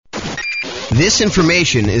This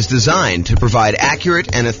information is designed to provide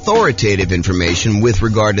accurate and authoritative information with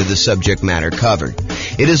regard to the subject matter covered.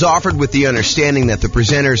 It is offered with the understanding that the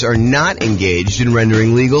presenters are not engaged in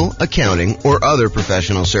rendering legal, accounting, or other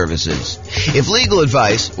professional services. If legal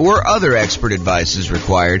advice or other expert advice is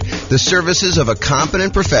required, the services of a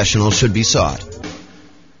competent professional should be sought.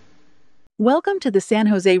 Welcome to the San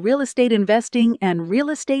Jose Real Estate Investing and Real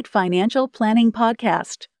Estate Financial Planning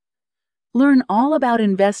Podcast. Learn all about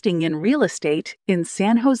investing in real estate in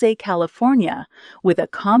San Jose, California, with a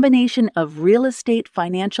combination of real estate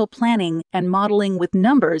financial planning and modeling with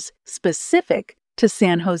numbers specific to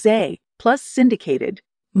San Jose, plus syndicated,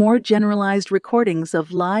 more generalized recordings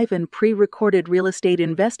of live and pre-recorded real estate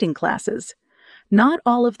investing classes, not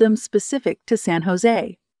all of them specific to San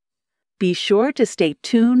Jose. Be sure to stay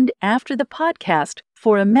tuned after the podcast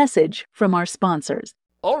for a message from our sponsors.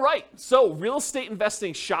 All right, so real estate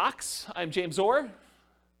investing shocks. I'm James Orr.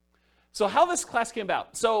 So how this class came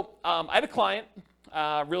about. So I had a client,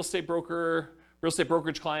 real estate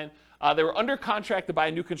brokerage client. They were under contract to buy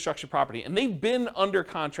a new construction property, and they've been under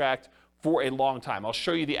contract for a long time. I'll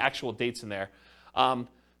show you the actual dates in there.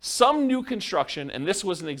 Some new construction, and this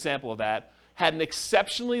was an example of that, had an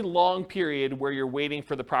exceptionally long period where you're waiting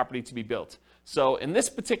for the property to be built. So in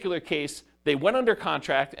this particular case, they went under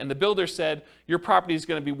contract, and the builder said, your property is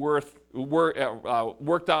going to be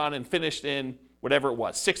worked on and finished in whatever it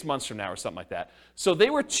was, 6 months from now or something like that. So they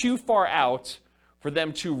were too far out for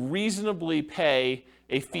them to reasonably pay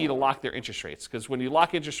a fee to lock their interest rates. Because when you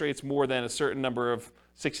lock interest rates more than a certain number of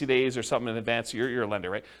 60 days or something in advance, you're a lender,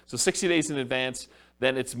 right? So 60 days in advance,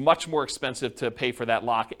 then it's much more expensive to pay for that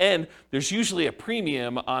lock. And there's usually a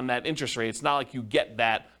premium on that interest rate. It's not like you get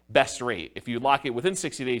that best rate. If you lock it within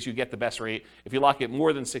 60 days, you get the best rate. If you lock it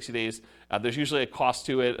more than 60 days, there's usually a cost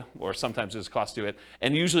to it, or sometimes there's a cost to it,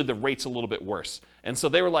 and usually the rate's a little bit worse. And so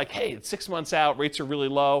they were like, hey, it's 6 months out, rates are really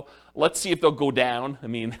low. Let's see if they'll go down. I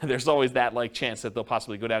mean, there's always that chance that they'll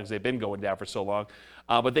possibly go down because they've been going down for so long.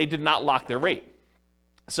 But they did not lock their rate.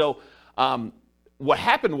 So what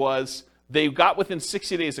happened was, they got within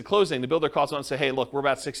 60 days of closing. The builder calls on and says, hey, look, we're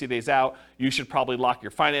about 60 days out. You should probably lock your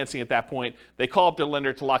financing at that point. They call up their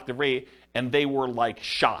lender to lock the rate, and they were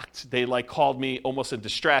shocked. They called me almost in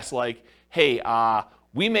distress, hey,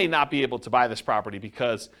 we may not be able to buy this property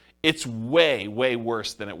because it's way, way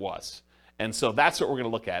worse than it was. And so that's what we're going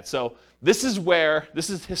to look at. So this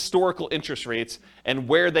is historical interest rates and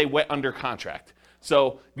where they went under contract.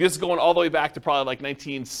 So this is going all the way back to probably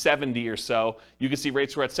 1970 or so. You can see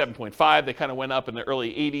rates were at 7.5. They kind of went up in the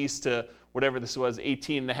early 80s to whatever this was,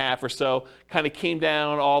 18.5 or so. Kind of came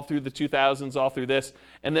down all through the 2000s, all through this.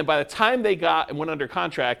 And then by the time they got and went under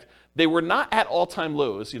contract, they were not at all-time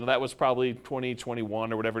lows. That was probably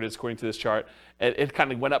 2021 or whatever it is according to this chart. It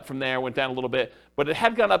kind of went up from there, went down a little bit, but it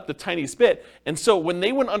had gone up the tiniest bit. And so when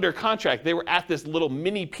they went under contract, they were at this little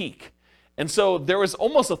mini peak. And so there was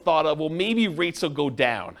almost a thought of, well, maybe rates will go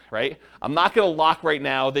down, right? I'm not going to lock right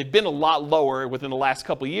now. They've been a lot lower within the last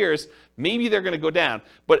couple of years. Maybe they're going to go down.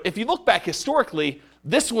 But if you look back historically,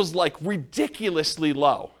 this was ridiculously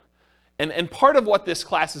low. And part of what this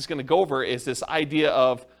class is going to go over is this idea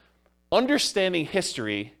of understanding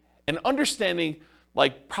history and understanding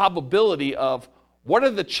probability of what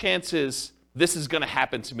are the chances this is going to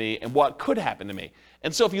happen to me and what could happen to me.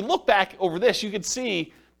 And so if you look back over this, you can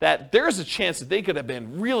see that there's a chance that they could have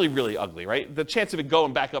been really, really ugly, right? The chance of it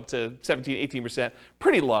going back up to 17, 18%,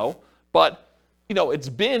 pretty low. But, it's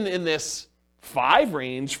been in this 5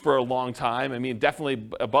 range for a long time. I mean, definitely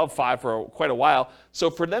above 5 for quite a while. So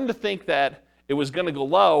for them to think that it was going to go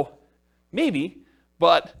low, maybe,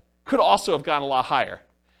 but could also have gone a lot higher.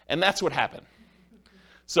 And that's what happened.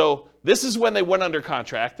 So this is when they went under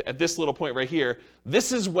contract at this little point right here.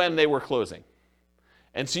 This is when they were closing.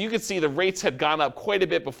 And so you can see the rates had gone up quite a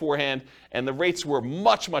bit beforehand, and the rates were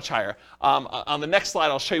much, much higher. On the next slide,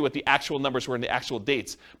 I'll show you what the actual numbers were and the actual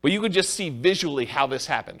dates. But you could just see visually how this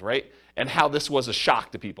happened, right? And how this was a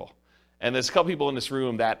shock to people. And there's a couple people in this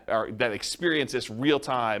room that experienced this real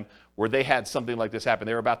time where they had something like this happen.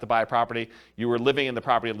 They were about to buy a property. You were living in the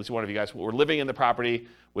property, at least one of you guys were living in the property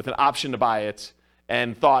with an option to buy it.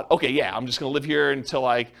 And thought, okay, yeah, I'm just going to live here until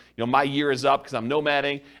my year is up because I'm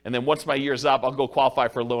nomading. And then once my year is up, I'll go qualify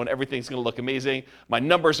for a loan. Everything's going to look amazing. My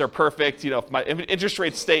numbers are perfect. If my interest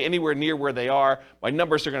rates stay anywhere near where they are, my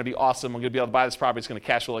numbers are going to be awesome. I'm going to be able to buy this property. It's going to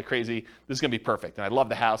cash flow like crazy. This is going to be perfect. And I love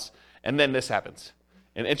the house. And then this happens.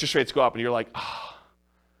 And interest rates go up and you're like, oh,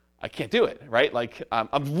 I can't do it, right?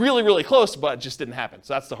 I'm really, really close, but it just didn't happen.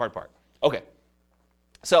 So that's the hard part. Okay.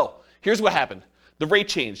 So here's what happened. the rate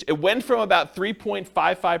changed. It went from about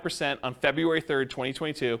 3.55% on February 3rd,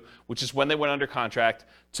 2022, which is when they went under contract,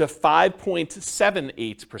 to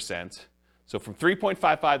 5.78%. So from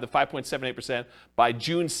 3.55 to 5.78% by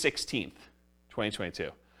June 16th,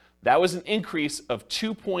 2022. That was an increase of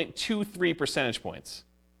 2.23 percentage points.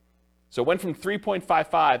 So it went from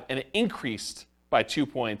 3.55 and it increased by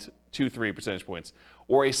 2.23 percentage points,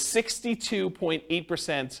 or a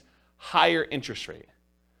 62.8% higher interest rate.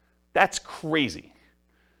 That's crazy.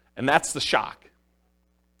 And that's the shock.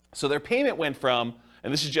 So their payment went from,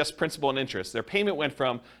 and this is just principal and interest, their payment went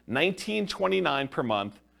from $1,929 per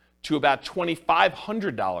month to about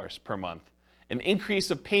 $2,500 per month, an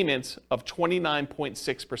increase of payments of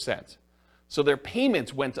 29.6%. So their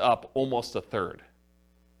payments went up almost a third.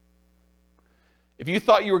 If you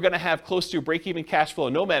thought you were going to have close to break-even cash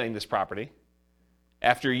flow nomading this property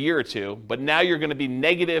after a year or two, but now you're going to be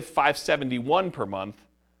negative $571 per month,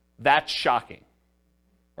 that's shocking,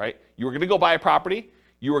 right? You were going to go buy a property,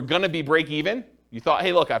 you were going to be break-even. You thought,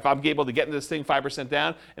 hey, look, if I'm able to get into this thing 5%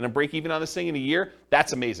 down and I'm break-even on this thing in a year,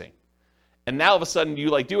 that's amazing. And now all of a sudden you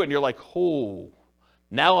do it and you're like, oh,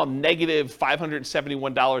 now I'm negative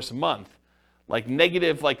 $571 a month, like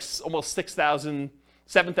negative almost $6,000,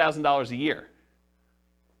 $7,000 a year.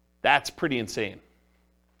 That's pretty insane.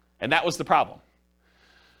 And that was the problem.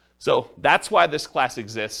 So that's why this class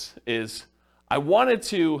exists, is I wanted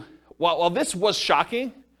to, while this was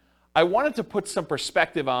shocking, I wanted to put some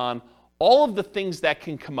perspective on all of the things that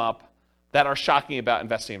can come up that are shocking about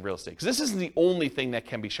investing in real estate. Because this isn't the only thing that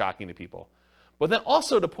can be shocking to people. But then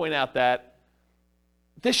also to point out that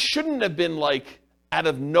this shouldn't have been like out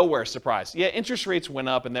of nowhere surprise. Yeah, interest rates went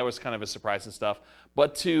up and that was kind of a surprise and stuff.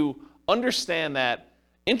 But to understand that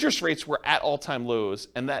interest rates were at all-time lows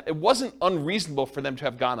and that it wasn't unreasonable for them to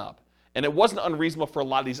have gone up. And it wasn't unreasonable for a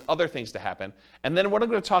lot of these other things to happen. And then what I'm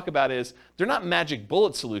going to talk about is, they're not magic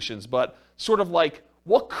bullet solutions, but sort of like,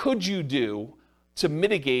 what could you do to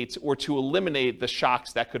mitigate or to eliminate the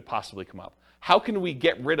shocks that could possibly come up? How can we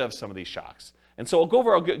get rid of some of these shocks? And so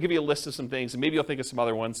I'll give you a list of some things, and maybe you'll think of some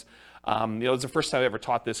other ones. It's the first time I ever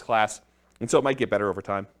taught this class, and so it might get better over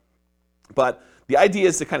time. But the idea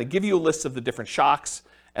is to kind of give you a list of the different shocks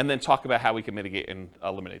and then talk about how we can mitigate and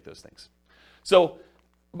eliminate those things. So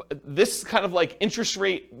this kind of like interest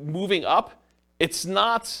rate moving up, it's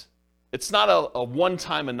not a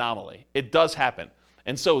one-time anomaly. It does happen.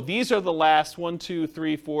 And so these are the last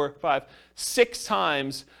 6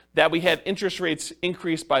 times that we had interest rates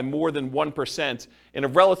increase by more than 1% in a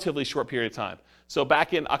relatively short period of time. So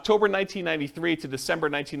back in October 1993 to December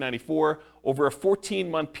 1994, over a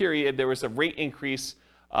 14-month period, there was a rate increase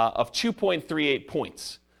of 2.38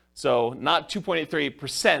 points. So not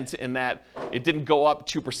 2.83% in that it didn't go up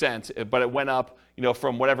 2%, but it went up,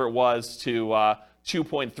 from whatever it was to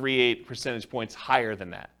 2.38 percentage points higher than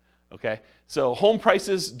that. Okay, so home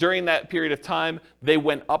prices during that period of time, they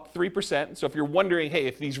went up 3%. So if you're wondering, hey,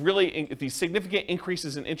 if these significant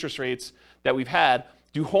increases in interest rates that we've had,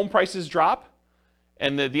 do home prices drop?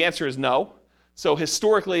 And the answer is no. So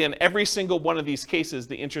historically, in every single one of these cases,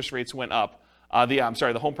 the interest rates went up.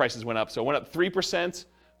 The home prices went up. So it went up 3%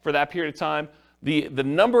 for that period of time. The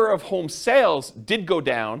number of home sales did go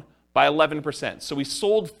down by 11%. So we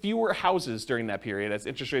sold fewer houses during that period as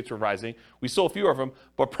interest rates were rising. We sold fewer of them,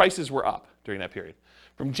 but prices were up during that period.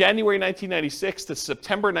 From January 1996 to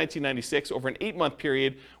September 1996, over an 8-month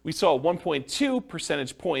period, we saw a 1.2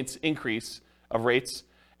 percentage points increase of rates,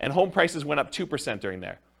 and home prices went up 2% during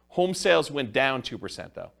there. Home sales went down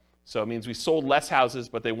 2%, though. So it means we sold less houses,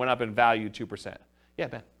 but they went up in value 2%. Yeah,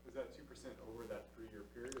 Ben? Was that 2% over that 3-year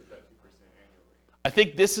period, or is that 2% annually? I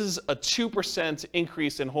think this is a 2%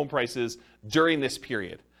 increase in home prices during this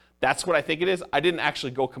period. That's what I think it is. I didn't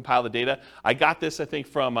actually go compile the data. I got this, I think,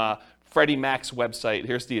 from Freddie Mac's website.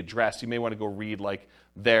 Here's the address. You may want to go read like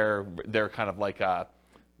their kind of like the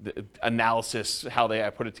analysis, how they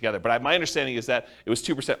put it together. But my understanding is that it was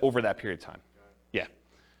 2% over that period of time. Yeah.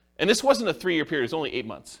 And this wasn't a 3-year period. It was only 8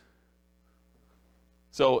 months.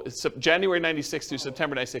 So January 96 to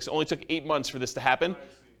September 96, it only took 8 months for this to happen.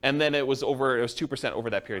 And then it was 2% over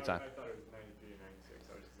that period of time. I thought it was 93 and 96.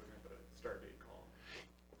 I was just looking at the start date column.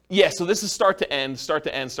 Yeah, so this is start to end, start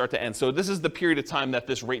to end, start to end. So this is the period of time that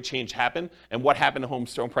this rate change happened and what happened to home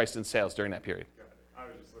prices and sales during that period. Got it. I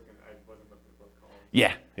was just looking, I wasn't looking at both columns.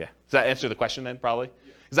 Yeah. Does that answer the question then, probably?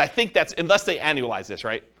 Because I think that's, unless they annualize this,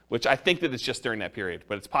 right? Which I think that it's just during that period,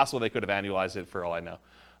 but it's possible they could have annualized it for all I know.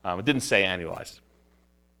 It didn't say annualized.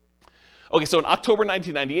 Okay, so in October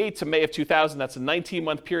 1998 to May of 2000, that's a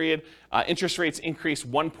 19-month period, interest rates increased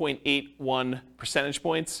 1.81 percentage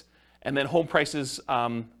points, and then home prices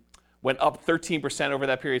went up 13% over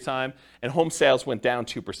that period of time, and home sales went down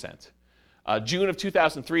 2%. June of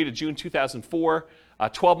 2003 to June 2004,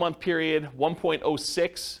 12-month period,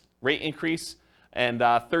 1.06 rate increase, and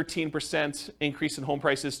 13% increase in home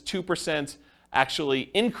prices, 2% actually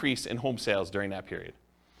increase in home sales during that period.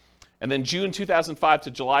 And then June 2005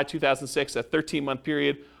 to July 2006, a 13-month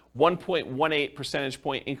period, 1.18 percentage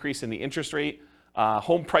point increase in the interest rate.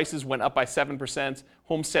 Home prices went up by 7%.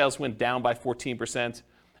 Home sales went down by 14%.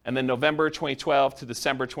 And then November 2012 to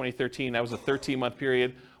December 2013, that was a 13-month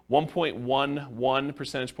period, 1.11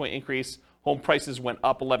 percentage point increase. Home prices went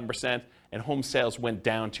up 11%, and home sales went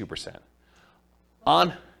down 2%.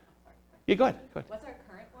 Yeah, go ahead. What's our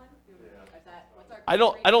current one?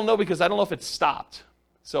 I don't know because I don't know if it's stopped.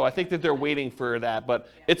 So I think that they're waiting for that, but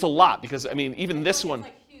it's a lot because, I mean, even this one.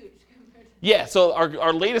 Like huge compared to Yeah, so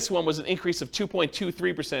our latest one was an increase of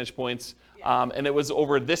 2.23 percentage points, and it was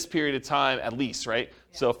over this period of time at least, right?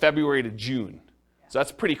 Yeah. So February to June. Yeah. So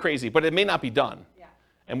that's pretty crazy, but it may not be done. Yeah.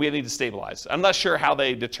 And we need to stabilize. I'm not sure how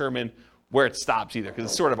they determine where it stops either because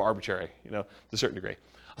it's sort of arbitrary, to a certain degree.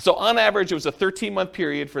 So on average, it was a 13-month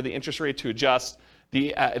period for the interest rate to adjust.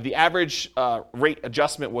 The average rate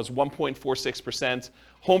adjustment was 1.46%.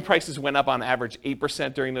 Home prices went up on average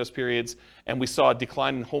 8% during those periods, and we saw a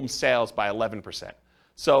decline in home sales by 11%.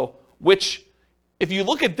 So, which, if you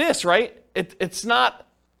look at this, right, it's not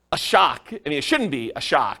a shock. I mean, it shouldn't be a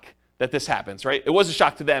shock that this happens, right? It was a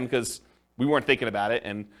shock to them because we weren't thinking about it,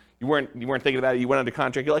 and you weren't thinking about it. You went under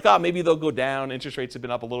contract. You're like, oh, maybe they'll go down. Interest rates have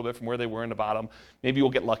been up a little bit from where they were in the bottom. Maybe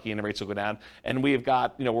we'll get lucky and the rates will go down. And we've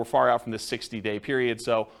got, we're far out from this 60-day period,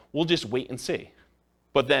 so we'll just wait and see.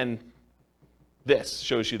 But then this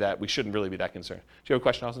shows you that we shouldn't really be that concerned. Do you have a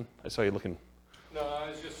question, Austin? I saw you looking. No,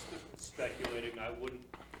 I was just speculating.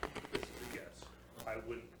 This is a guess. I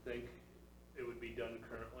wouldn't think it would be done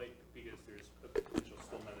currently because there's a potential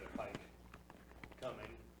still another hike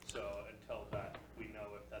coming. So until that, we know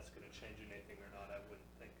if that's going to change anything or not. I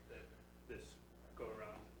wouldn't think that this go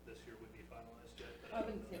around this year would be finalized yet. I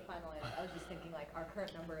wouldn't say finalized. I was just thinking like our current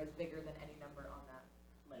number is bigger than any number on that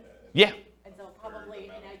list. Yeah. And so probably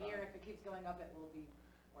in a year, if it keeps going up, it will be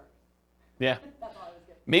worse. Yeah. That's all I was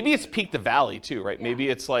getting. Maybe it's peak to valley too, right? Yeah. Maybe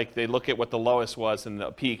it's like they look at what the lowest was and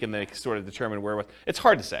the peak and they sort of determine where it was. It's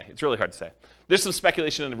hard to say. It's really hard to say. There's some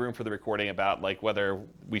speculation in the room for the recording about like whether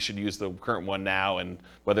we should use the current one now and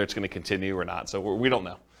whether it's going to continue or not. So we don't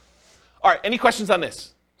know. All right, any questions on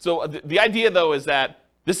this? So the idea though is that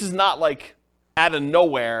this is not like out of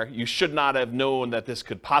nowhere. You should not have known that this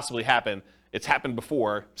could possibly happen. It's happened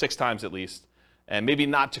before, 6 times at least, and maybe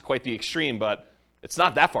not to quite the extreme, but it's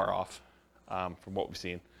not that far off from what we've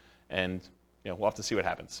seen. And we'll have to see what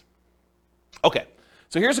happens. Okay,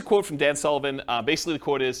 so here's a quote from Dan Sullivan. Basically, the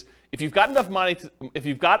quote is: "If you've got enough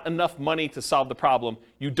money to solve the problem,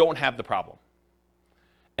 you don't have the problem."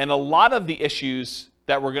 And a lot of the issues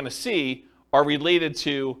that we're going to see are related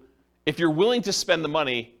to if you're willing to spend the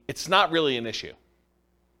money, it's not really an issue,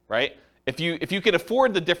 right? If you can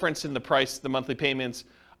afford the difference in the price, the monthly payments,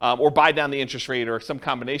 or buy down the interest rate or some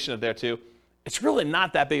combination of there two, it's really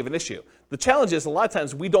not that big of an issue. The challenge is a lot of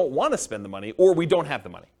times we don't want to spend the money or we don't have the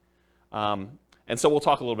money. And so we'll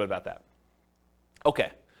talk a little bit about that.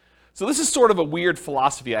 Okay, so this is sort of a weird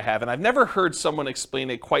philosophy I have, and I've never heard someone explain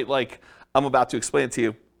it quite like I'm about to explain it to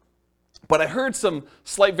you. But I heard some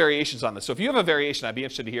slight variations on this. So if you have a variation, I'd be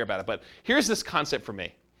interested to hear about it. But here's this concept for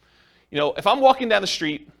me. If I'm walking down the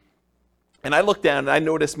street and I look down and I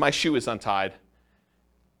notice my shoe is untied,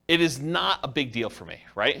 it is not a big deal for me,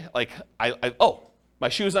 right? Like, my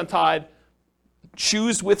shoe is untied.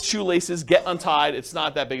 Shoes with shoelaces get untied. It's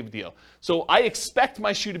not that big of a deal. So I expect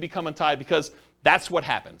my shoe to become untied because that's what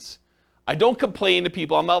happens. I don't complain to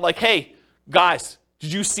people. I'm not like, hey, guys,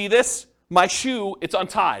 did you see this? My shoe, it's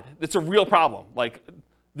untied. It's a real problem. Like,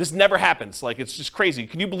 this never happens. Like, it's just crazy.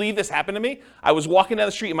 Can you believe this happened to me? I was walking down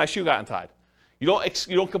the street and my shoe got untied. You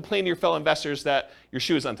don't complain to your fellow investors that your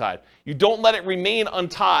shoe is untied. You don't let it remain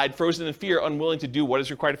untied, frozen in fear, unwilling to do what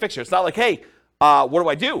is required to fix it. It's not like, hey, what do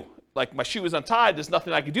I do? Like, my shoe is untied. There's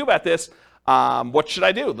nothing I can do about this. What should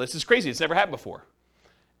I do? This is crazy. It's never happened before.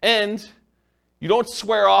 And you don't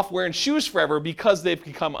swear off wearing shoes forever because they've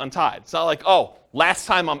become untied. It's not like, oh, last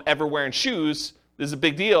time I'm ever wearing shoes, this is a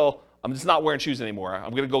big deal. I'm just not wearing shoes anymore. I'm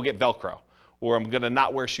going to go get Velcro. Or I'm going to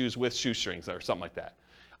not wear shoes with shoestrings or something like that.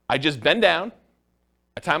 I just bend down,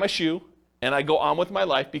 I tie my shoe, and I go on with my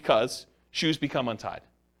life because shoes become untied.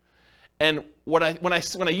 And when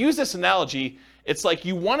I use this analogy, it's like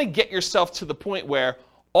you want to get yourself to the point where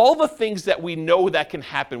all the things that we know that can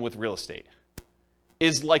happen with real estate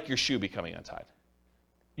is like your shoe becoming untied.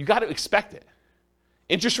 You got to expect it.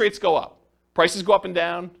 Interest rates go up. Prices go up and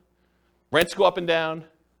down. Rents go up and down,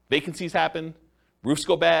 vacancies happen, roofs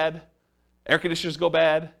go bad, air conditioners go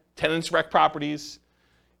bad, tenants wreck properties,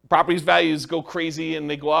 properties values go crazy and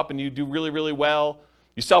they go up and you do really, really well.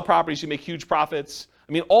 You sell properties, you make huge profits.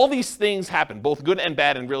 I mean, all these things happen, both good and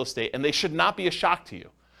bad in real estate, and they should not be a shock to you.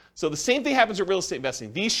 So the same thing happens with real estate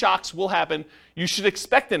investing. These shocks will happen. You should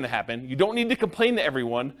expect them to happen. You don't need to complain to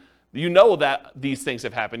everyone. You know that these things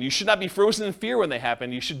have happened. You should not be frozen in fear when they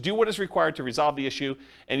happen. You should do what is required to resolve the issue,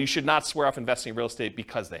 and you should not swear off investing in real estate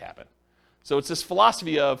because they happen. So it's this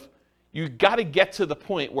philosophy of you got to get to the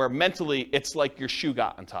point where mentally it's like your shoe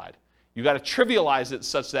got untied. You got to trivialize it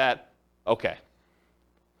such that, okay,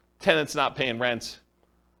 tenant's not paying rent.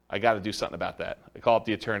 I got to do something about that. I call up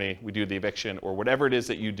the attorney, we do the eviction, or whatever it is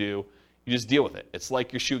that you do, you just deal with it. It's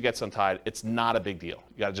like your shoe gets untied. It's not a big deal.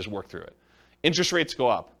 You got to just work through it. Interest rates go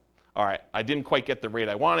up. All right, I didn't quite get the rate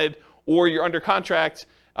I wanted, or you're under contract,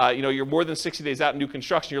 you're more than 60 days out in new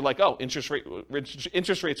construction, you're like, oh, interest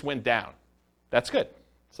rates went down. That's good.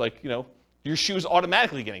 It's like, your shoe's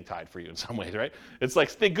automatically getting tied for you in some ways, right? It's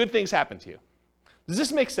like good things happen to you. Does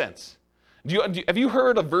this make sense? Have you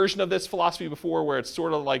heard a version of this philosophy before where it's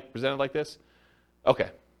sort of like presented like this? Okay.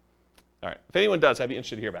 All right. If anyone does, I'd be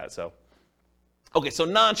interested to hear about it. So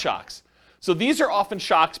non-shocks. So these are often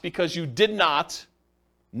shocks because you did not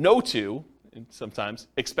know to, and sometimes,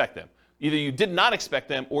 expect them. Either you did not expect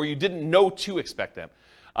them or you didn't know to expect them.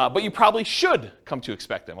 But you probably should come to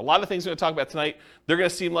expect them. A lot of things we're going to talk about tonight, they're going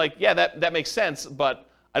to seem like, yeah, that makes sense, but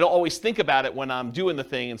I don't always think about it when I'm doing the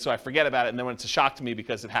thing, and so I forget about it, and then when it's a shock to me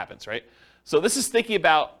because it happens, right? So this is thinking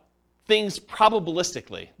about things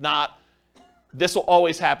probabilistically, not this will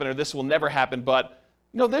always happen or this will never happen, but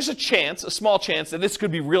there's a chance, a small chance that this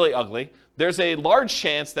could be really ugly. There's a large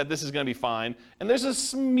chance that this is going to be fine, and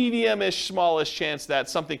there's a medium-ish, smallish chance that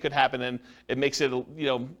something could happen and it makes it,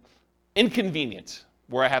 inconvenient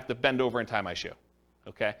where I have to bend over and tie my shoe.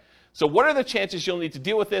 Okay? So what are the chances you'll need to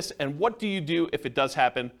deal with this, and what do you do if it does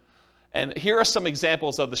happen? And here are some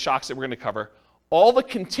examples of the shocks that we're going to cover. All the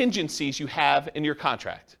contingencies you have in your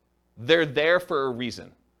contract, they're there for a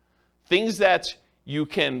reason. Things that you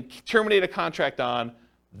can terminate a contract on,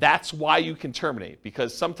 that's why you can terminate,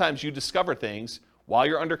 because sometimes you discover things while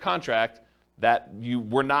you're under contract that you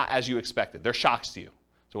were not as you expected. They're shocks to you.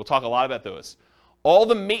 So we'll talk a lot about those. All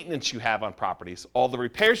the maintenance you have on properties, all the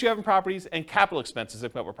repairs you have on properties, and capital expenses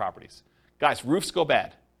that come up with properties. Guys, roofs go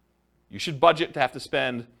bad. You should budget to have to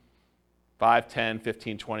spend $5, $10,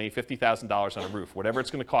 $15, $20, $50,000 on a roof. Whatever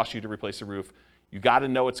it's going to cost you to replace a roof, you got to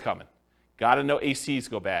know it's coming. Got to know ACs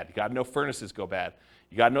go bad. You got to know furnaces go bad.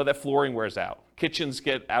 You got to know that flooring wears out. Kitchens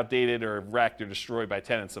get outdated or wrecked or destroyed by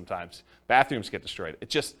tenants sometimes. Bathrooms get destroyed.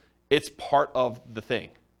 It's part of the thing.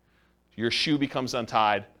 Your shoe becomes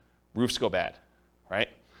untied. Roofs go bad, right?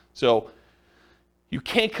 So you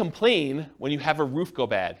can't complain when you have a roof go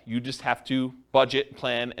bad. You just have to budget,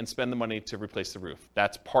 plan, and spend the money to replace the roof.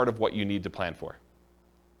 That's part of what you need to plan for.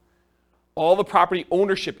 All the property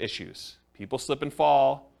ownership issues. People slip and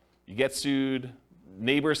fall. You get sued.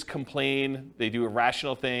 Neighbors complain. They do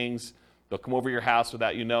irrational things. They'll come over your house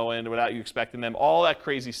without you knowing, without you expecting them. All that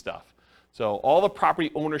crazy stuff. So all the property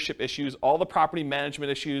ownership issues, all the property management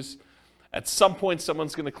issues. At some point,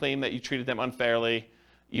 someone's going to claim that you treated them unfairly.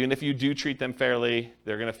 Even if you do treat them fairly,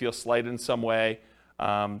 they're going to feel slighted in some way.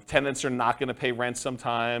 Tenants are not going to pay rent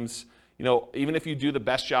sometimes. Even if you do the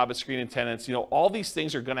best job at screening tenants, all these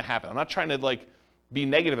things are going to happen. I'm not trying to be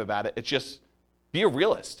negative about it. It's just be a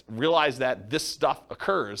realist. Realize that this stuff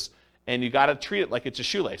occurs, and you got to treat it like it's a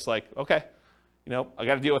shoelace. Like, okay, I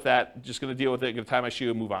got to deal with that. Just going to deal with it. Going to tie my shoe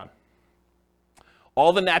and move on.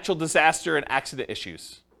 All the natural disaster and accident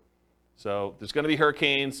issues. So there's going to be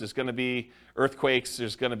hurricanes, there's going to be earthquakes,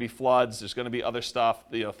 there's going to be floods, there's going to be other stuff,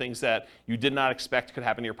 things that you did not expect could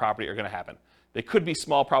happen to your property are going to happen. They could be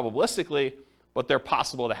small probabilistically, but they're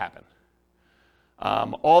possible to happen.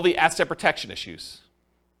 All the asset protection issues.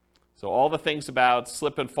 So all the things about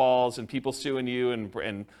slip and falls and people suing you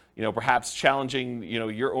and perhaps challenging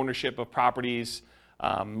your ownership of properties,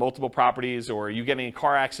 multiple properties, or you getting in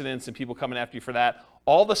car accidents and people coming after you for that.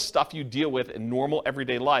 All the stuff you deal with in normal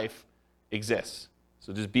everyday life exists.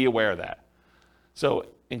 So just be aware of that. So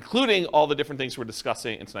including all the different things we're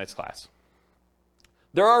discussing in tonight's class.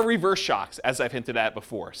 There are reverse shocks, as I've hinted at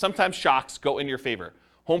before. Sometimes shocks go in your favor.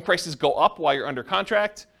 Home prices go up while you're under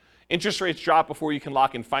contract. Interest rates drop before you can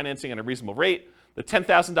lock in financing at a reasonable rate. The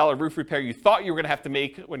 $10,000 roof repair you thought you were going to have to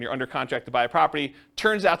make when you're under contract to buy a property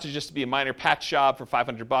turns out to just be a minor patch job for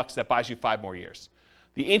 $500 that buys you 5 more years.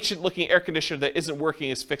 The ancient-looking air conditioner that isn't working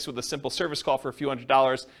is fixed with a simple service call for a few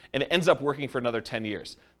 $100s, and it ends up working for another 10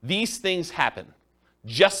 years. These things happen.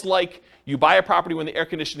 Just like you buy a property when the air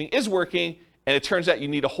conditioning is working, and it turns out you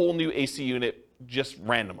need a whole new AC unit just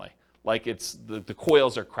randomly. Like it's the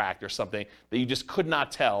coils are cracked or something that you just could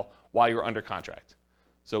not tell while you were under contract.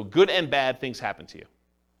 So good and bad things happen to you.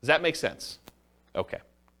 Does that make sense? Okay.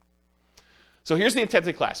 So here's the intent of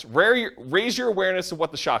the class. Raise your awareness of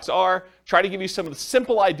what the shocks are. Try to give you some of the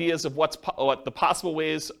simple ideas of what the possible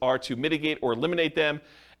ways are to mitigate or eliminate them,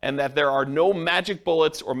 and that there are no magic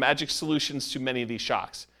bullets or magic solutions to many of these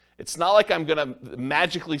shocks. It's not like I'm going to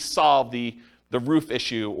magically solve the roof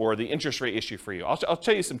issue or the interest rate issue for you. I'll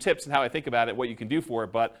tell you some tips and how I think about it, what you can do for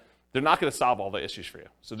it, but they're not going to solve all the issues for you.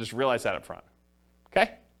 So just realize that up front.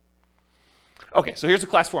 Okay? Okay, so here's the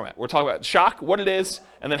class format. We're talking about shock, what it is,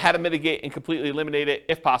 and then how to mitigate and completely eliminate it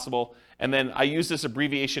if possible. And then I use this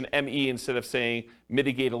abbreviation ME instead of saying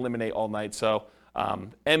mitigate, eliminate all night. So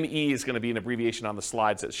ME is going to be an abbreviation on the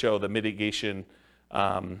slides that show the mitigation,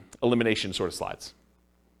 elimination sort of slides.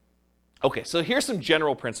 Okay, so here's some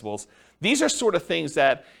general principles. These are sort of things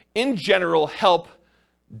that, in general, help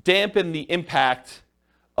dampen the impact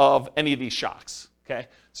of any of these shocks. Okay,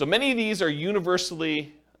 so many of these are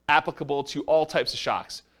universally applicable to all types of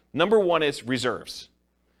shocks. Number one is reserves.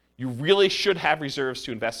 You really should have reserves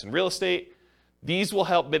to invest in real estate. These will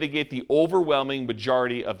help mitigate the overwhelming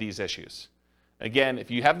majority of these issues. Again,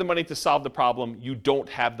 if you have the money to solve the problem, you don't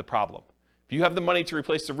have the problem. If you have the money to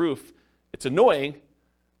replace the roof, it's annoying,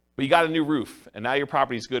 but you got a new roof, and now your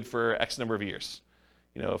property is good for X number of years.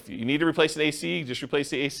 You know, if you need to replace an AC, just replace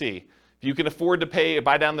the AC. If you can afford to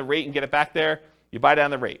buy down the rate and get it back there, you buy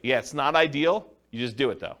down the rate. Yeah, it's not ideal. You just do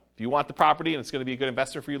it, though. If you want the property and it's going to be a good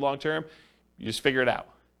investment for you long term, you just figure it out.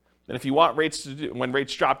 And if you want rates when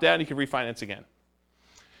rates drop down, you can refinance again.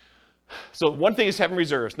 So one thing is having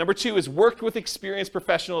reserves. Number two is worked with experienced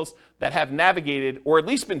professionals that have navigated or at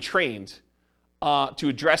least been trained to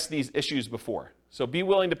address these issues before. So be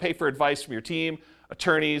willing to pay for advice from your team,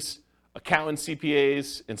 attorneys, accountants,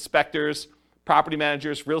 CPAs, inspectors, property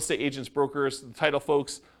managers, real estate agents, brokers, title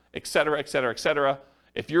folks, et cetera, et cetera, et cetera.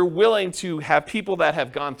 If you're willing to have people that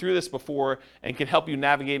have gone through this before and can help you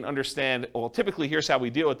navigate and understand, well, typically here's how we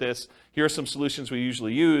deal with this, here are some solutions we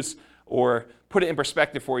usually use, or put it in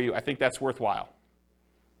perspective for you, I think that's worthwhile.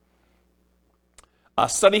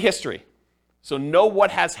 Study history. So know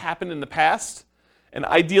what has happened in the past, and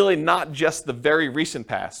ideally not just the very recent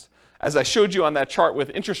past. As I showed you on that chart with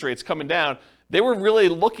interest rates coming down, they were really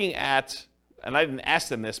looking at, and I didn't ask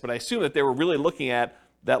them this, but I assume that they were really looking at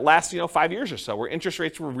that last 5 years or so where interest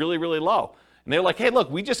rates were really, really low. And they're like, hey,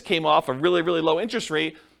 look, we just came off a really, really low interest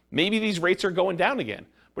rate. Maybe these rates are going down again.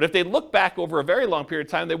 But if they look back over a very long period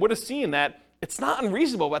of time, they would have seen that it's not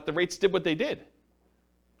unreasonable that the rates did what they did,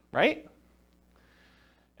 right?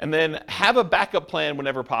 And then have a backup plan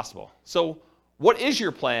whenever possible. So what is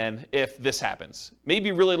your plan if this happens?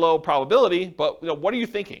 Maybe really low probability, but what are you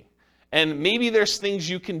thinking? And maybe there's things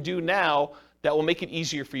you can do now that will make it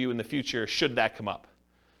easier for you in the future should that come up.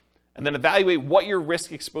 And then evaluate what your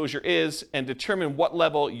risk exposure is and determine what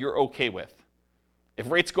level you're okay with. If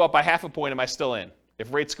rates go up by 0.5 point, am I still in?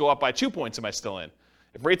 If rates go up by 2 points, am I still in?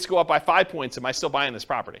 If rates go up by 5 points, am I still buying this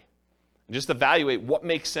property? And just evaluate what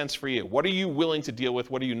makes sense for you. What are you willing to deal with?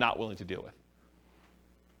 What are you not willing to deal with?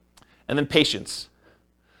 And then patience.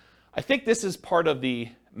 I think this is part of the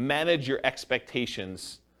manage your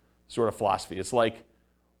expectations sort of philosophy. It's like,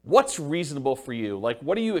 what's reasonable for you? Like,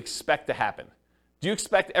 what do you expect to happen? Do you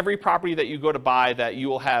expect every property that you go to buy that you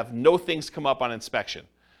will have no things come up on inspection?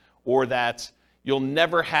 Or that you'll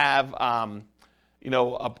never have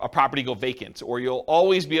a property go vacant? Or you'll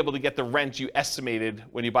always be able to get the rent you estimated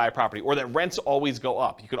when you buy a property? Or that rents always go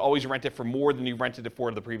up? You can always rent it for more than you rented it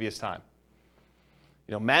for the previous time.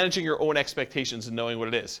 Managing your own expectations and knowing what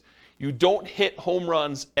it is. You don't hit home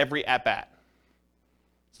runs every at-bat.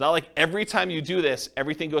 It's not like every time you do this,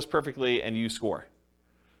 everything goes perfectly and you score.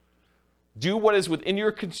 Do what is within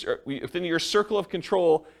your circle of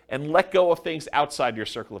control and let go of things outside your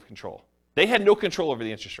circle of control. They had no control over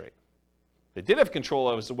the interest rate. They did have control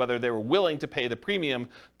over whether they were willing to pay the premium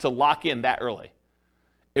to lock in that early.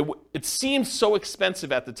 It seemed so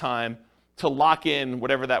expensive at the time to lock in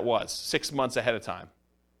whatever that was, 6 months ahead of time.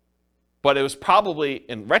 But it was probably,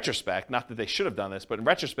 in retrospect, not that they should have done this, but in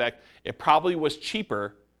retrospect, it probably was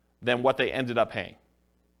cheaper than what they ended up paying.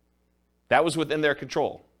 That was within their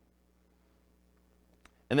control.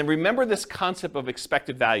 And then remember this concept of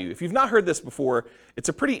expected value. If you've not heard this before, it's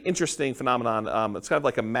a pretty interesting phenomenon. It's kind of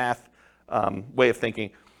like a math way of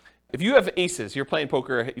thinking. If you have aces, you're playing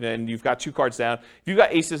poker, and you've got 2 cards down. If you've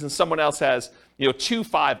got aces and someone else has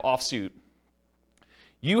 2-5 offsuit,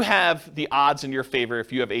 you have the odds in your favor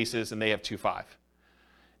if you have aces and they have 2-5.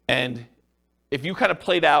 And if you kind of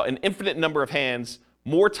played out an infinite number of hands,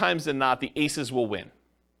 more times than not, the aces will win.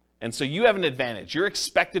 And so you have an advantage. Your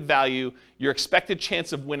expected value, your expected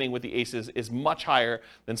chance of winning with the aces is much higher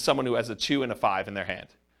than someone who has a 2 and a 5 in their hand.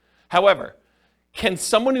 However, can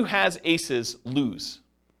someone who has aces lose?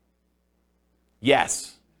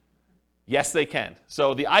 Yes. Yes, they can.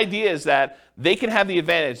 So the idea is that they can have the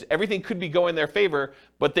advantage. Everything could be going in their favor,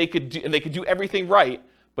 but they could do everything right,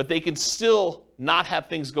 but they can still not have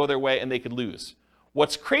things go their way and they could lose.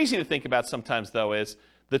 What's crazy to think about sometimes, though, is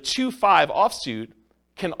the 2-5 offsuit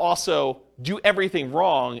can also do everything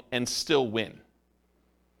wrong and still win.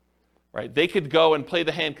 Right? They could go and play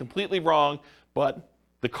the hand completely wrong, but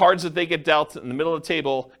the cards that they get dealt in the middle of the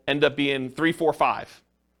table end up being 3, 4, 5.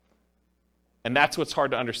 And that's what's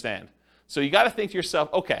hard to understand. So you got to think to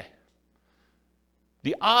yourself, okay,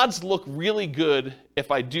 the odds look really good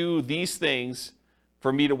if I do these things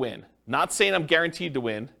for me to win. Not saying I'm guaranteed to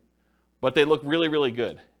win, but they look really, really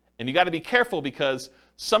good. And you got to be careful because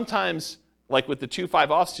sometimes, like with the 2-5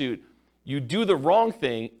 offsuit, you do the wrong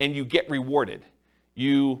thing and you get rewarded.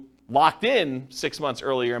 You locked in 6 months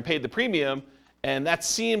earlier and paid the premium, and that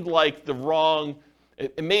seemed like the wrong,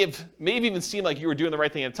 it may have even seemed like you were doing the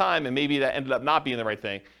right thing at the time, and maybe that ended up not being the right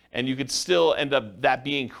thing. And you could still end up that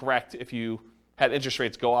being correct if you had interest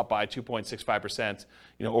rates go up by 2.65%,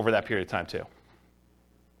 over that period of time too.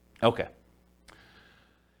 Okay.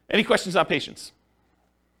 Any questions on patience?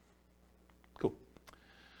 Cool.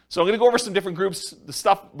 So I'm going to go over some different groups, the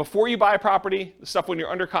stuff before you buy a property, the stuff when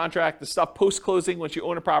you're under contract, the stuff post-closing once you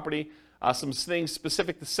own a property, some things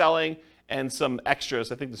specific to selling, and some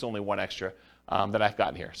extras. I think there's only one extra that I've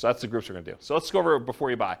gotten here. So that's the groups we're going to do. So let's go over before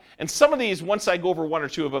you buy. And some of these, once I go over 1 or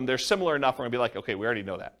 2 of them, they're similar enough we're going to be like, okay, we already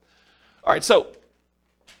know that. All right, so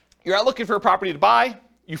you're out looking for a property to buy.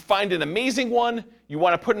 You find an amazing one. You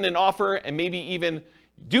want to put in an offer, and maybe even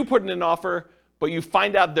do put in an offer, but you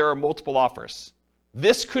find out there are multiple offers.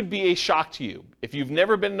 This could be a shock to you. If you've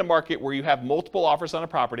never been in a market where you have multiple offers on a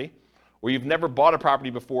property, or you've never bought a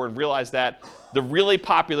property before and realized that the really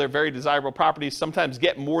popular, very desirable properties sometimes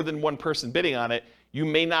get more than one person bidding on it, you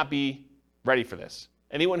may not be ready for this.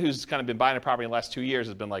 Anyone who's kind of been buying a property in the last 2 years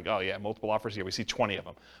has been like, oh yeah, multiple offers here, we see 20 of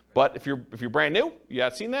them. But if you're brand new, you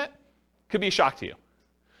haven't seen that, could be a shock to you.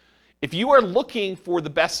 If you are looking for the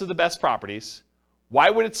best of the best properties, why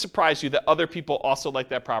would it surprise you that other people also like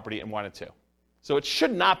that property and want it too? So it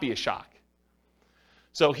should not be a shock.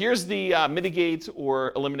 So here's the mitigate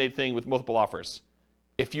or eliminate thing with multiple offers.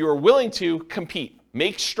 If you are willing to compete,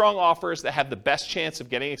 make strong offers that have the best chance of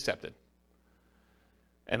getting accepted.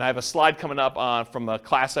 And I have a slide coming up from a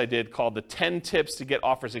class I did called the 10 tips to get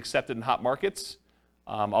offers accepted in hot markets.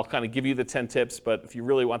 I'll kind of give you the 10 tips, but if you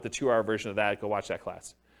really want the 2-hour version of that, go watch that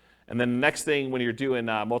class. And then the next thing when you're doing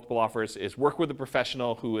multiple offers is work with a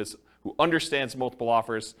professional who understands multiple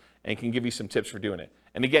offers and can give you some tips for doing it.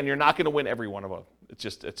 And again, you're not going to win every one of them. It's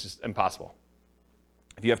just impossible.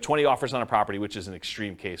 If you have 20 offers on a property, which is an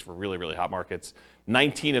extreme case for really, really hot markets,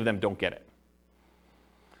 19 of them don't get it.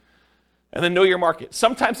 And then know your market.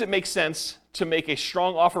 Sometimes it makes sense to make a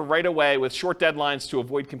strong offer right away with short deadlines to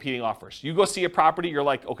avoid competing offers. You go see a property, you're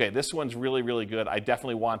like, okay, this one's really, really good. I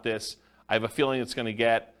definitely want this. I have a feeling it's going to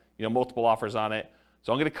get multiple offers on it.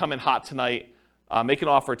 So I'm going to come in hot tonight, make an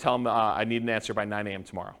offer, tell them I need an answer by 9 a.m.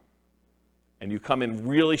 tomorrow. And you come in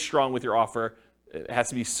really strong with your offer. It has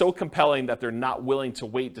to be so compelling that they're not willing to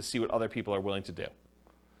wait to see what other people are willing to do.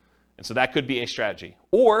 And so that could be a strategy.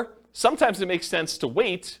 Or sometimes it makes sense to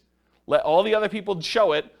wait, let all the other people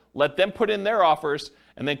show it, let them put in their offers,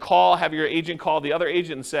 and then have your agent call the other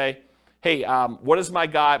agent and say, hey, what does my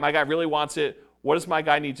guy really wants it, what does my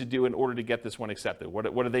guy need to do in order to get this one accepted? What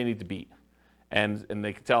do they need to beat? And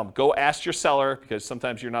they can tell them, go ask your seller, because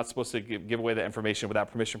sometimes you're not supposed to give away that information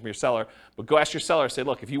without permission from your seller, but go ask your seller, say,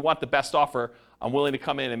 look, if you want the best offer, I'm willing to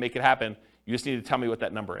come in and make it happen. You just need to tell me what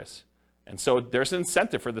that number is. And so there's an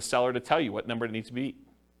incentive for the seller to tell you what number it needs to be.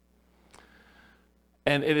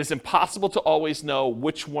 And it is impossible to always know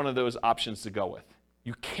which one of those options to go with.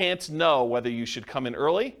 You can't know whether you should come in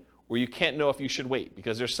early or you can't know if you should wait,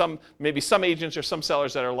 because there's maybe some agents or some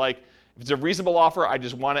sellers that are like, if it's a reasonable offer, I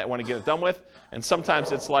just want it, I want to get it done with. And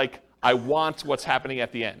sometimes it's like, I want what's happening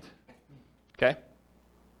at the end. Okay?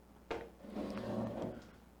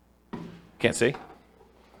 Can't see?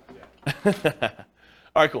 All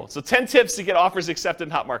right, cool. So 10 tips to get offers accepted in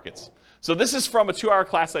hot markets. So this is from a 2-hour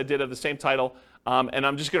class I did of the same title. And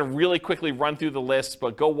I'm just going to really quickly run through the list,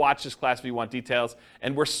 but go watch this class if you want details.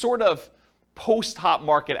 And we're sort of post-hot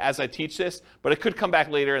market as I teach this, but it could come back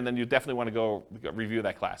later, and then you definitely want to go review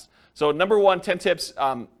that class. So number 1, 10 tips,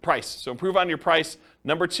 price. So improve on your price.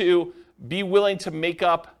 Number 2, be willing to make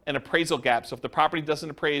up an appraisal gap. So if the property doesn't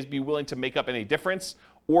appraise, be willing to make up any difference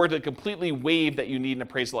or to completely waive that you need an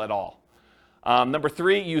appraisal at all. Number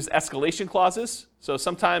 3, use escalation clauses. So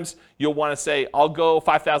sometimes you'll want to say, I'll go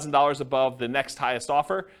 $5,000 above the next highest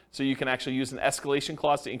offer. So you can actually use an escalation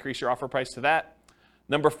clause to increase your offer price to that.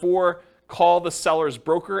 Number 4, call the seller's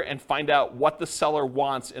broker and find out what the seller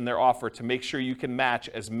wants in their offer to make sure you can match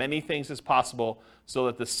as many things as possible so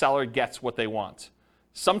that the seller gets what they want.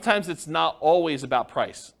 Sometimes it's not always about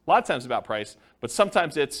price. A lot of times it's about price, but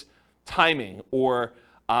sometimes it's timing, or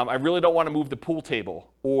I really don't want to move the pool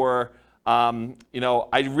table, or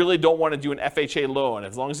I really don't want to do an FHA loan.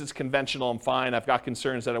 As long as it's conventional, I'm fine. I've got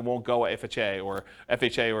concerns that it won't go FHA or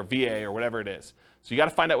VA or whatever it is. So you got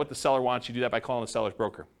to find out what the seller wants. You do that by calling the seller's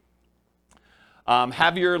broker.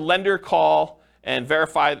 Have your lender call and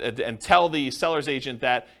verify and tell the seller's agent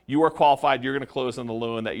that you are qualified, you're going to close on the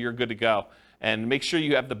loan, that you're good to go. And make sure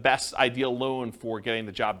you have the best ideal loan for getting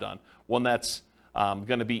the job done. One that's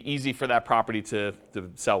going to be easy for that property to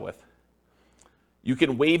sell with. You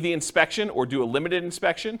can waive the inspection or do a limited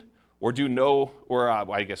inspection or do no, or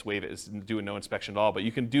I guess waive it is doing no inspection at all, but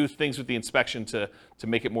you can do things with the inspection to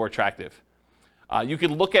make it more attractive. You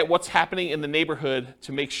can look at what's happening in the neighborhood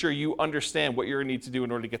to make sure you understand what you're going to need to do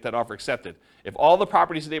in order to get that offer accepted. If all the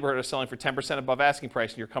properties in the neighborhood are selling for 10% above asking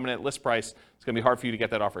price and you're coming in at list price, it's going to be hard for you to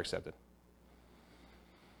get that offer accepted.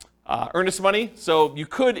 Earnest money, so you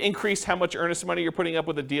could increase how much earnest money you're putting up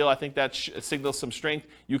with a deal. I think that signals some strength.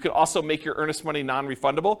 You could also make your earnest money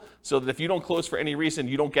non-refundable so that if you don't close for any reason,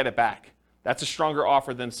 you don't get it back. That's a stronger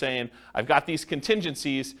offer than saying, I've got these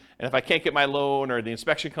contingencies, and if I can't get my loan or the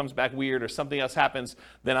inspection comes back weird or something else happens,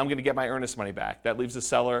 then I'm going to get my earnest money back. That leaves the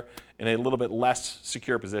seller in a little bit less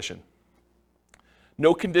secure position.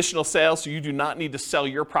 No conditional sale, so you do not need to sell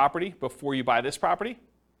your property before you buy this property.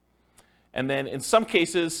 And then in some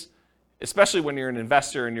cases, especially when you're an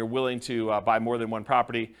investor and you're willing to buy more than one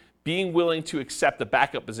property, being willing to accept a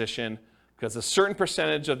backup position, because a certain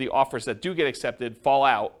percentage of the offers that do get accepted fall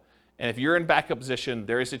out. And if you're in backup position,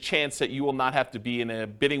 there is a chance that you will not have to be in a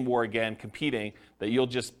bidding war again competing, that you'll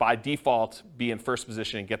just by default be in first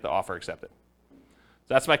position and get the offer accepted.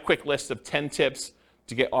 So that's my quick list of 10 tips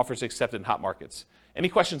to get offers accepted in hot markets. Any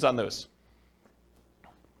questions on those?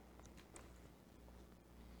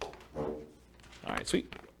 All right,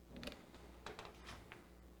 sweet.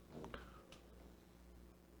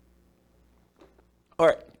 All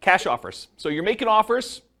right, cash offers. So you're making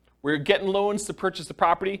offers, we're getting loans to purchase the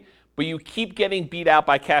property, but you keep getting beat out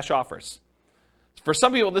by cash offers. For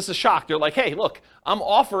some people, this is a shock. They're like, hey, look, I'm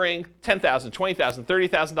offering $10,000, $20,000,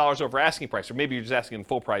 $30,000 over asking price, or maybe you're just asking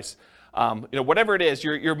full price. Whatever it is,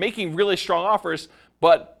 you're making really strong offers,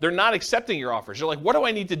 but they're not accepting your offers. You're like, what do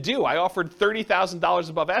I need to do? I offered $30,000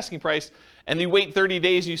 above asking price, and you wait 30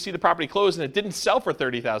 days and you see the property close and it didn't sell for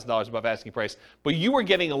 $30,000 above asking price, but you were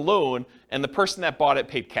getting a loan and the person that bought it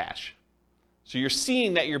paid cash. So you're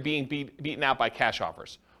seeing that you're being beaten out by cash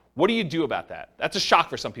offers. What do you do about that? That's a shock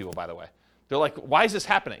for some people, by the way. They're like, why is this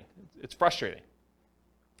happening? It's frustrating.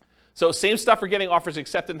 So same stuff for getting offers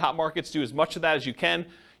accepted in hot markets. Do as much of that as you can.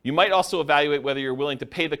 You might also evaluate whether you're willing to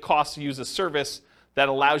pay the cost to use a service that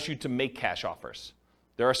allows you to make cash offers.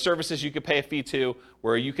 There are services you could pay a fee to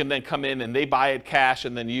where you can then come in and they buy it cash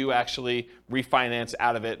and then you actually refinance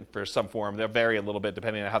out of it for some form. They'll vary a little bit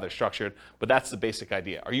depending on how they're structured, but that's the basic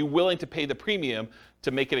idea. Are you willing to pay the premium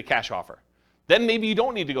to make it a cash offer? Then maybe you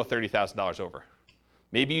don't need to go $30,000 over.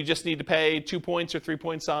 Maybe you just need to pay 2 points or 3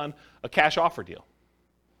 points on a cash offer deal.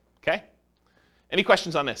 Okay? Any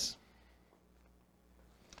questions on this?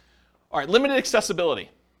 All right, limited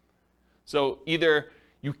accessibility. So either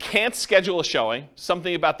you can't schedule a showing,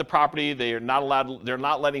 something about the property, they're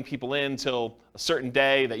not letting people in until a certain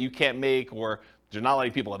day that you can't make, or they're not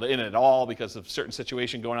letting people in at all because of a certain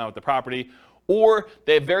situation going on with the property, or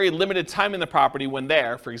they have very limited time in the property when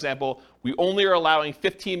there. For example, we only are allowing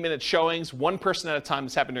 15-minute showings, one person at a time.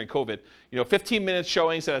 This happened during COVID. 15-minute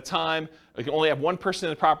showings at a time. We can only have one person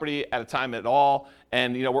in the property at a time at all.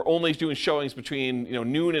 And we're only doing showings between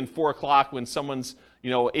noon and 4 o'clock when someone's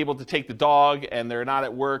able to take the dog and they're not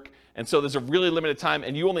at work. And so there's a really limited time,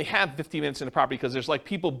 and you only have 15 minutes in the property because there's like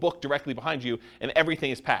people booked directly behind you and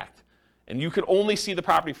everything is packed. And you can only see the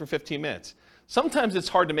property for 15 minutes. Sometimes it's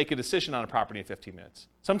hard to make a decision on a property in 15 minutes.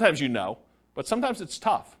 Sometimes but sometimes it's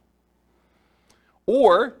tough.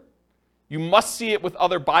 Or you must see it with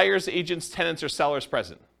other buyers, agents, tenants, or sellers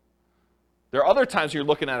present. There are other times you're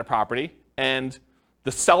looking at a property and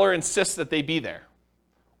the seller insists that they be there.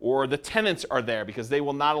 Or the tenants are there because they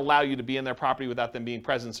will not allow you to be in their property without them being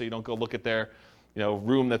present, so you don't go look at their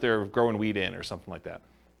room that they're growing weed in or something like that.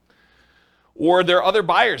 Or there are other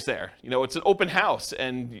buyers there. You know, it's an open house,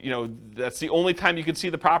 and you know that's the only time you can see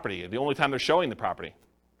the property, the only time they're showing the property.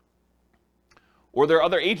 Or there are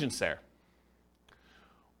other agents there.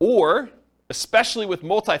 Or, especially with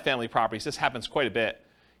multifamily properties, this happens quite a bit,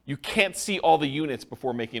 you can't see all the units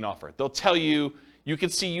before making an offer. They'll tell you, you can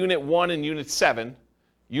see unit 1 and unit 7.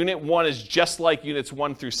 Unit 1 is just like units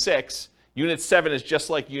 1 through 6. Unit 7 is just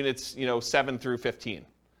like units 7 through 15.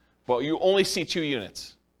 But you only see 2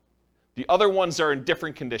 units. The other ones are in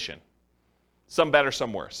different condition. Some better,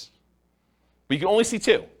 some worse. But you can only see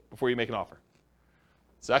 2 before you make an offer.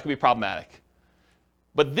 So that can be problematic.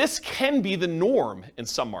 But this can be the norm in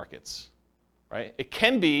some markets, right? It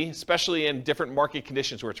can be, especially in different market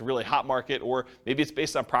conditions where it's a really hot market, or maybe it's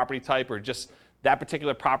based on property type, or just that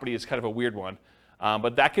particular property is kind of a weird one.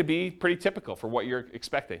 But that could be pretty typical for what you're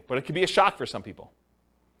expecting. But it could be a shock for some people.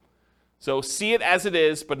 So see it as it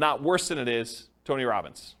is, but not worse than it is, Tony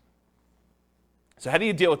Robbins. So how do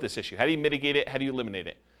you deal with this issue? How do you mitigate it? How do you eliminate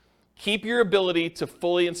it? Keep your ability to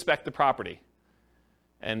fully inspect the property.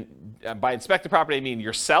 And by inspect the property, I mean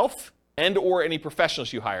yourself and or any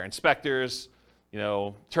professionals you hire, inspectors,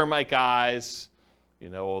 termite guys,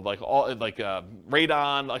 radon,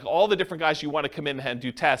 like all the different guys you want to come in and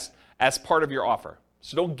do tests as part of your offer.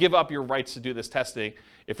 So don't give up your rights to do this testing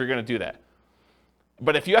if you're going to do that.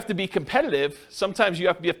 But if you have to be competitive, sometimes you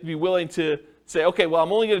have to be willing to say, okay, well,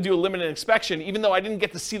 I'm only going to do a limited inspection, even though I didn't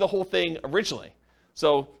get to see the whole thing originally.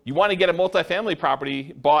 So you want to get a multifamily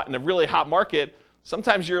property bought in a really hot market.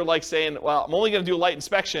 Sometimes you're like saying, well, I'm only going to do a light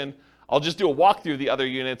inspection. I'll just do a walkthrough of the other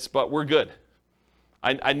units, but we're good.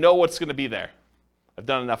 I know what's going to be there. I've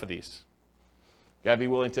done enough of these. You got to be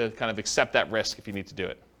willing to kind of accept that risk if you need to do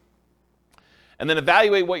it. And then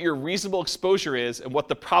evaluate what your reasonable exposure is and what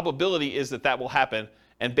the probability is that will happen,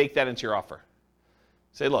 and bake that into your offer.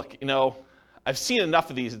 Say, look, I've seen enough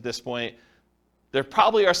of these at this point. There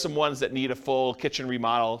probably are some ones that need a full kitchen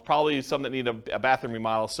remodel, probably some that need a bathroom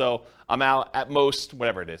remodel. So I'm out at most,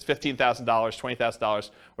 whatever it is, $15,000, $20,000,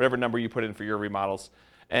 whatever number you put in for your remodels.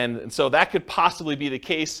 And so that could possibly be the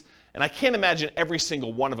case. And I can't imagine every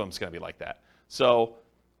single one of them is going to be like that. So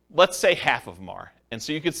let's say half of them are. And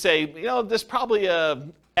so you could say, there's probably a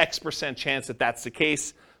X% chance that that's the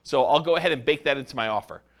case. So I'll go ahead and bake that into my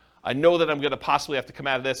offer. I know that I'm going to possibly have to come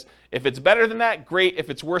out of this. If it's better than that, great. If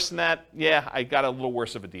it's worse than that, yeah, I got a little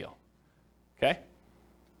worse of a deal. Okay?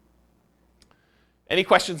 Any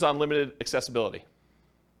questions on limited accessibility?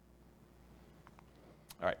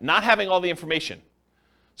 All right, not having all the information.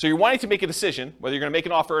 So you're wanting to make a decision, whether you're going to make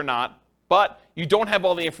an offer or not, but you don't have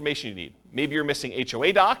all the information you need. Maybe you're missing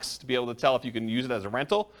HOA docs to be able to tell if you can use it as a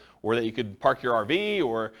rental, or that you could park your RV,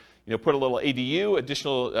 or put a little ADU,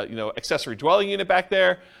 additional accessory dwelling unit back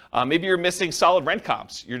there. Maybe you're missing solid rent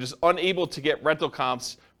comps. You're just unable to get rental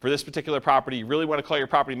comps for this particular property. You really want to call your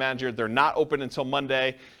property manager. They're not open until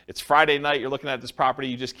Monday. It's Friday night. You're looking at this property.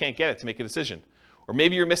 You just can't get it to make a decision. Or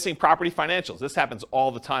maybe you're missing property financials. This happens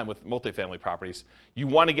all the time with multifamily properties. You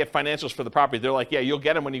want to get financials for the property. They're like, yeah, you'll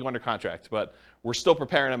get them when you go under contract, but we're still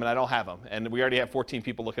preparing them and I don't have them. And we already have 14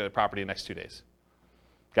 people looking at the property in the next 2 days.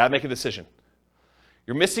 Got to make a decision.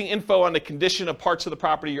 You're missing info on the condition of parts of the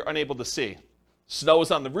property you're unable to see. Snow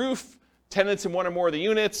is on the roof, tenants in one or more of the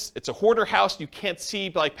units. It's a hoarder house. You can't see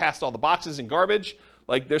past all the boxes and garbage.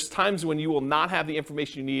 There's times when you will not have the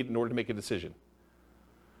information you need in order to make a decision.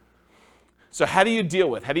 So how do you deal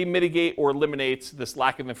with, how do you mitigate or eliminate this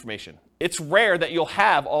lack of information? It's rare that you'll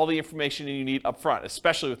have all the information you need up front,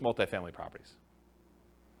 especially with multifamily properties.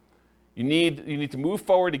 You need to move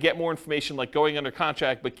forward to get more information, like going under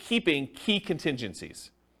contract, but keeping key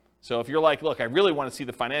contingencies. So if you're like, look, I really want to see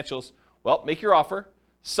the financials, well, make your offer,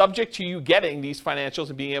 subject to you getting these financials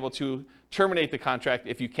and being able to terminate the contract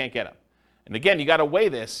if you can't get them. And again, you got to weigh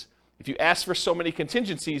this. If you ask for so many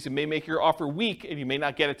contingencies, it may make your offer weak and you may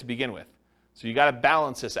not get it to begin with. So you got to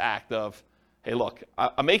balance this act of, hey, look,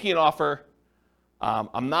 I'm making an offer.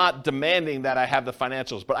 I'm not demanding that I have the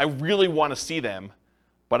financials, but I really want to see them.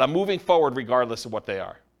 But I'm moving forward regardless of what they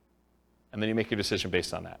are. And then you make your decision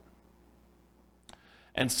based on that.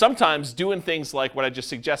 And sometimes doing things like what I just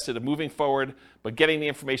suggested of moving forward, but getting the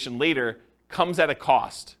information later comes at a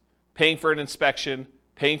cost. Paying for an inspection,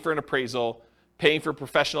 paying for an appraisal, paying for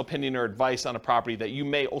professional opinion or advice on a property that you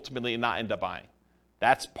may ultimately not end up buying.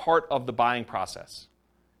 That's part of the buying process.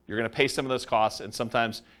 You're going to pay some of those costs, and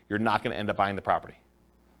sometimes you're not going to end up buying the property.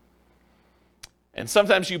 And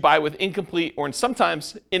sometimes you buy with incomplete or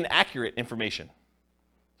sometimes inaccurate information.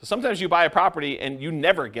 So sometimes you buy a property and you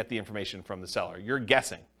never get the information from the seller. You're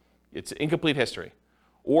guessing. It's incomplete history.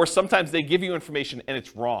 Or sometimes they give you information and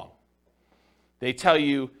it's wrong. They tell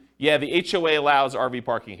you, yeah, the HOA allows RV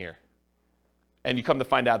parking here. and you come to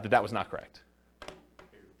find out that that was not correct.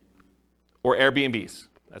 Or Airbnbs.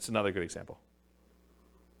 That's another good example.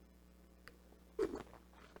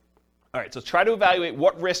 All right, so try to evaluate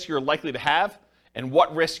what risk you're likely to have and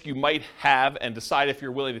what risk you might have and decide if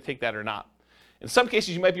you're willing to take that or not. In some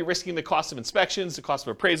cases, you might be risking the cost of inspections, the cost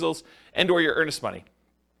of appraisals, and or your earnest money.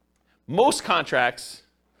 Most contracts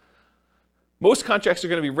are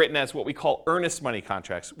going to be written as what we call earnest money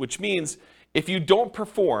contracts, which means if you don't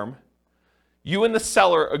perform, you and the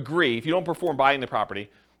seller agree, if you don't perform buying the property,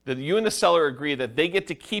 that you and the seller agree that they get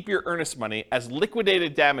to keep your earnest money as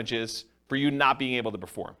liquidated damages for you not being able to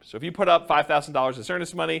perform. So if you put up $5,000 as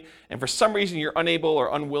earnest money, and for some reason you're unable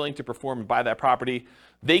or unwilling to perform and buy that property,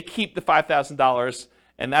 they keep the $5,000,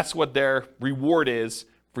 and that's what their reward is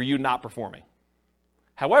for you not performing.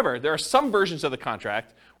 However, there are some versions of the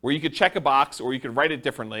contract where you could check a box or you could write it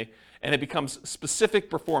differently, and it becomes specific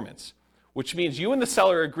performance, which means you and the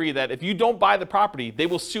seller agree that if you don't buy the property, they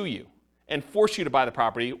will sue you and force you to buy the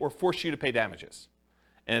property or force you to pay damages.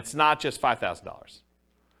 And it's not just $5,000.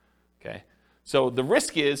 Okay? So the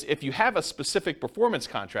risk is if you have a specific performance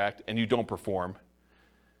contract and you don't perform,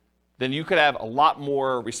 then you could have a lot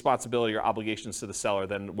more responsibility or obligations to the seller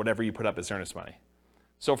than whatever you put up as earnest money.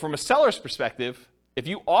 So from a seller's perspective, if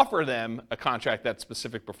you offer them a contract that's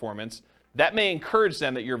specific performance, that may encourage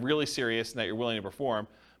them that you're really serious and that you're willing to perform,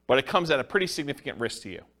 but it comes at a pretty significant risk to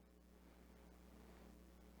you.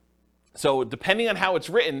 So depending on how it's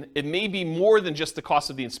written, it may be more than just the cost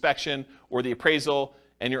of the inspection or the appraisal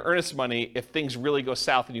and your earnest money if things really go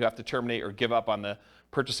south and you have to terminate or give up on the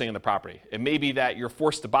purchasing of the property. It may be that you're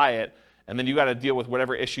forced to buy it, and then you got to deal with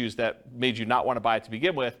whatever issues that made you not want to buy it to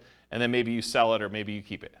begin with, and then maybe you sell it or maybe you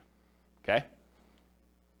keep it. Okay?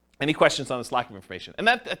 Any questions on this lack of information? And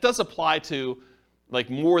that does apply to like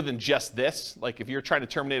more than just this. Like if you're trying to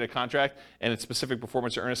terminate a contract and it's specific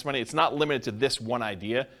performance or earnest money, it's not limited to this one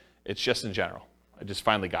idea. It's just in general. I just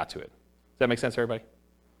finally got to it. Does that make sense, everybody?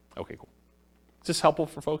 Okay, cool. Is this helpful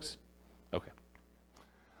for folks? Okay.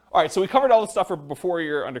 All right, so we covered all the stuff for before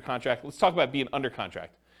you're under contract. Let's talk about being under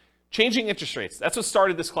contract. Changing interest rates. That's what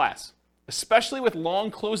started this class, especially with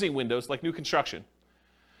long closing windows like new construction.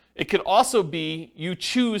 It could also be you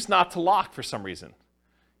choose not to lock for some reason.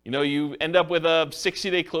 You know, you end up with a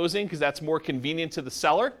 60-day closing because that's more convenient to the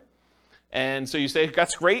seller. And so you say,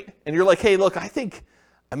 that's great. And you're like, hey, look,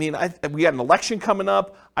 we got an election coming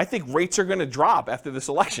up. I think rates are going to drop after this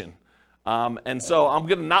election. And so I'm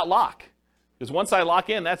going to not lock. Because once I lock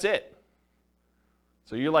in, that's it.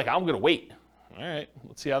 So you're like, I'm going to wait. All right,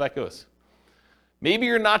 let's see how that goes. Maybe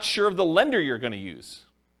you're not sure of the lender you're going to use.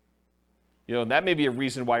 You know, that may be a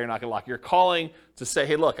reason why you're not going to lock. You're calling to say,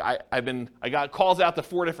 hey, look, I got calls out to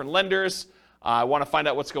 4 different lenders. I want to find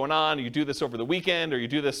out what's going on. You do this over the weekend, or you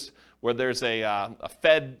do this where there's a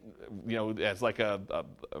Fed, you know, as like a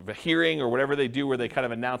hearing or whatever they do where they kind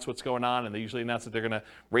of announce what's going on, and they usually announce that they're going to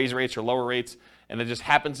raise rates or lower rates, and it just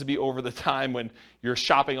happens to be over the time when you're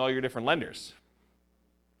shopping all your different lenders.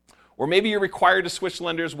 Or maybe you're required to switch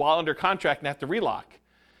lenders while under contract and have to relock.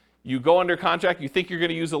 You go under contract, you think you're going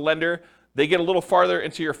to use a lender, they get a little farther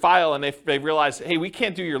into your file and they realize, hey, we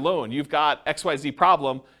can't do your loan. You've got XYZ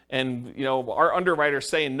problem, and you know our underwriter's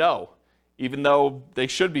saying no, even though they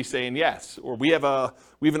should be saying yes. Or we have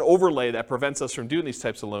an overlay that prevents us from doing these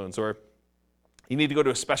types of loans. Or you need to go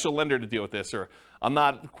to a special lender to deal with this. Or I'm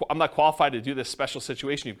not qualified to do this special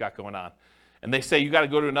situation you've got going on. And they say you got to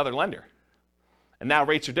go to another lender. And now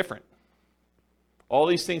rates are different. All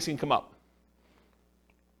these things can come up.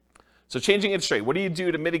 So changing interest rate, what do you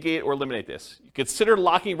do to mitigate or eliminate this? You consider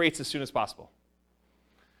locking rates as soon as possible.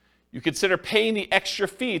 You consider paying the extra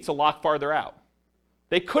fee to lock farther out.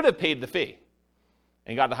 They could have paid the fee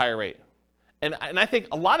and got a higher rate. And I think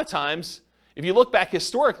a lot of times, if you look back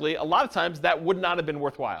historically, a lot of times that would not have been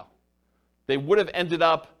worthwhile. They would have ended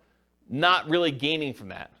up not really gaining from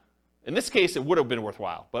that. In this case, it would have been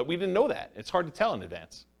worthwhile, but we didn't know that. It's hard to tell in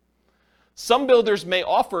advance. Some builders may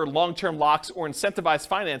offer long-term locks or incentivized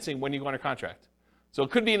financing when you go under contract. So it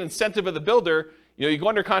could be an incentive of the builder. You know, you go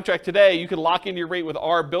under contract today, you can lock in your rate with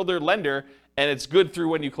our builder lender, and it's good through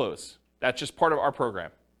when you close. That's just part of our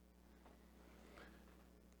program.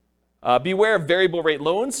 Beware of variable rate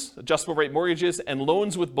loans, adjustable rate mortgages, and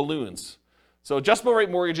loans with balloons. So adjustable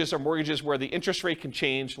rate mortgages are mortgages where the interest rate can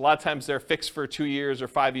change. A lot of times they're fixed for 2 years or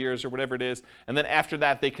 5 years or whatever it is. And then after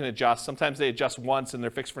that, they can adjust. Sometimes they adjust once and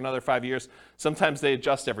they're fixed for another 5 years. Sometimes they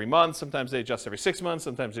adjust every month. Sometimes they adjust every 6 months.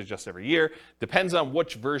 Sometimes they adjust every year. Depends on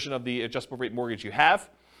which version of the adjustable rate mortgage you have.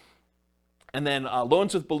 And then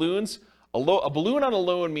loans with balloons. A balloon on a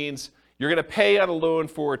loan means you're going to pay on a loan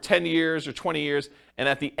for 10 years or 20 years. And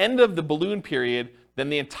at the end of the balloon period, then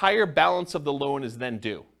the entire balance of the loan is then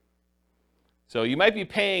due. So you might be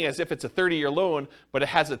paying as if it's a 30-year loan, but it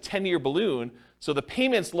has a 10-year balloon, so the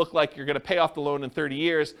payments look like you're going to pay off the loan in 30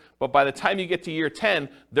 years, but by the time you get to year 10,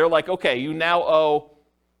 they're like, okay, you now owe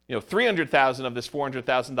 $300,000 of this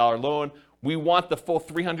 $400,000 loan. We want the full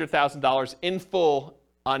 $300,000 in full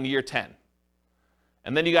on year 10.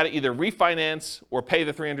 And then you got to either refinance or pay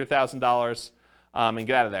the $300,000 and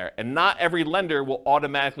get out of there. And not every lender will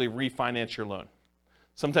automatically refinance your loan.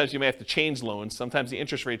 Sometimes you may have to change loans. Sometimes the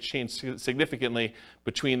interest rates change significantly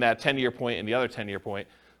between that 10-year point and the other 10-year point.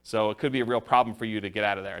 So it could be a real problem for you to get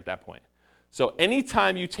out of there at that point. So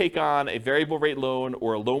anytime you take on a variable rate loan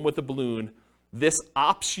or a loan with a balloon, this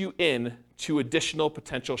opts you in to additional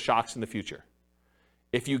potential shocks in the future.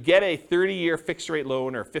 If you get a 30-year fixed rate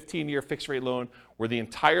loan or a 15-year fixed rate loan where the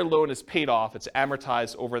entire loan is paid off, it's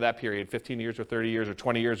amortized over that period, 15 years or 30 years or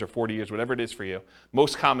 20 years or 40 years, whatever it is for you.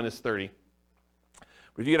 Most common is 30.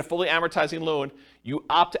 But if you get a fully amortizing loan, you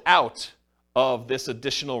opt out of this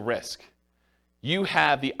additional risk. You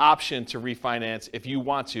have the option to refinance if you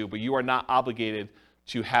want to, but you are not obligated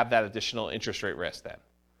to have that additional interest rate risk then.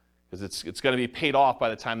 Because it's going to be paid off by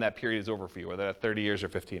the time that period is over for you, whether that's 30 years or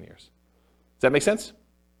 15 years. Does that make sense?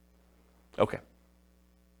 Okay.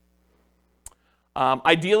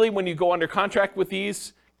 Ideally, when you go under contract with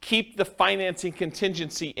these, keep the financing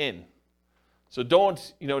contingency in. So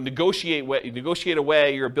don't negotiate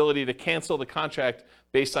away your ability to cancel the contract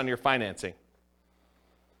based on your financing.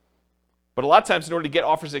 But a lot of times, in order to get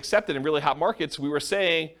offers accepted in really hot markets, we were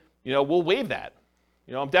saying, we'll waive that.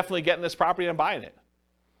 I'm definitely getting this property and I'm buying it.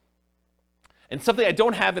 And something I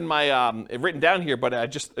don't have in my written down here, but it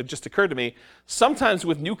just occurred to me, sometimes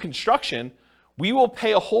with new construction, we will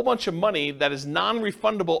pay a whole bunch of money that is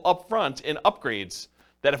non-refundable upfront in upgrades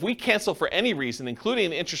that if we cancel for any reason,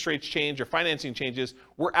 including the interest rates change or financing changes,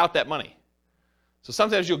 we're out that money. So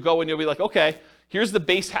sometimes you'll go and you'll be like, okay, here's the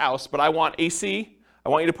base house, but I want AC. I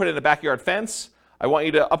want you to put in a backyard fence. I want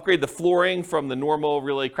you to upgrade the flooring from the normal,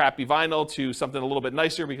 really crappy vinyl to something a little bit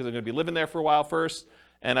nicer because I'm going to be living there for a while first.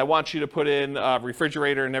 And I want you to put in a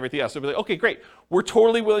refrigerator and everything else. So we'll be like, okay, great. We're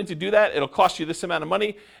totally willing to do that. It'll cost you this amount of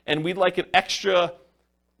money. And we'd like an extra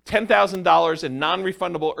 $10,000 in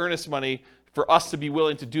non-refundable earnest money for us to be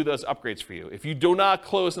willing to do those upgrades for you. If you do not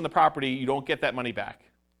close on the property, you don't get that money back.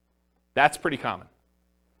 That's pretty common.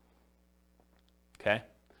 Okay?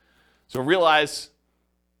 So realize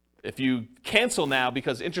if you cancel now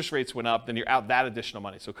because interest rates went up, then you're out that additional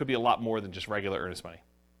money. So it could be a lot more than just regular earnest money.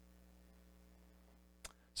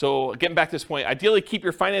 So getting back to this point, ideally keep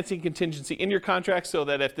your financing contingency in your contract so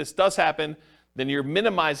that if this does happen, then you're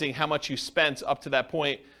minimizing how much you spent up to that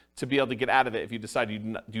point to be able to get out of it if you decide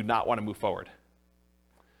you do not want to move forward.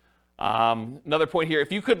 Another point here,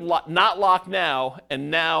 if you could not lock now, and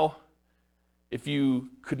now if you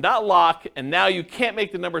could not lock and now you can't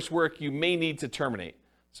make the numbers work, you may need to terminate.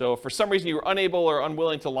 So if for some reason you were unable or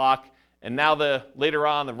unwilling to lock, and now later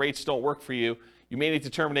on the rates don't work for you, you may need to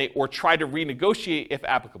terminate or try to renegotiate if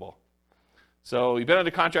applicable. So you've been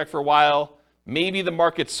under contract for a while. Maybe the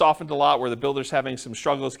market's softened a lot where the builder's having some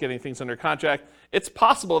struggles getting things under contract. It's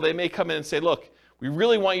possible they may come in and say, look, we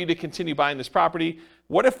really want you to continue buying this property.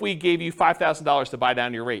 What if we gave you $5,000 to buy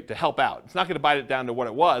down your rate to help out? It's not going to buy it down to what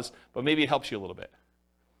it was, but maybe it helps you a little bit.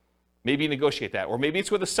 Maybe you negotiate that. Or maybe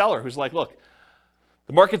it's with a seller who's like, look,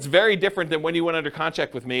 the market's very different than when you went under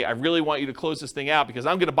contract with me. I really want you to close this thing out because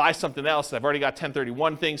I'm going to buy something else. I've already got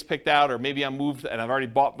 1031 things picked out, or maybe I'm moved and I've already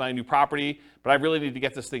bought my new property, but I really need to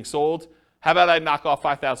get this thing sold. How about I knock off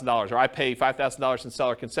 $5,000, or I pay $5,000 in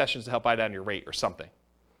seller concessions to help buy down your rate or something?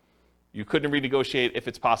 You couldn't renegotiate if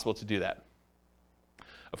it's possible to do that.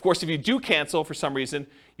 Of course, if you do cancel for some reason,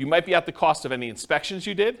 you might be at the cost of any inspections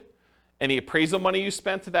you did, any appraisal money you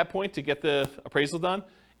spent to that point to get the appraisal done,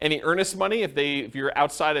 any earnest money if you're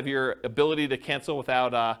outside of your ability to cancel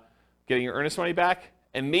without getting your earnest money back,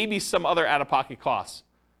 and maybe some other out-of-pocket costs.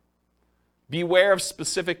 Beware of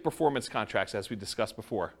specific performance contracts, as we discussed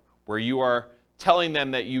before, where you are telling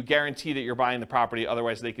them that you guarantee that you're buying the property,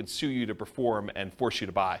 otherwise they can sue you to perform and force you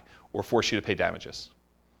to buy or force you to pay damages.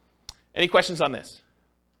 Any questions on this?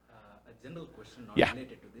 A general question not Yeah.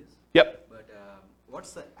 related to this. Yep. But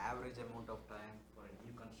what's the average amount of time for a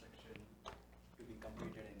new construction to be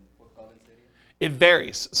completed in Fort Collins area? It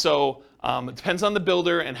varies. So it depends on the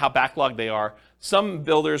builder and how backlogged they are. Some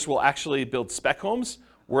builders will actually build spec homes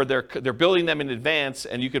where they're building them in advance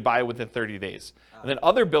and you could buy it within 30 days. And then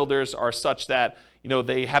other builders are such that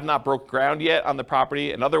they have not broke ground yet on the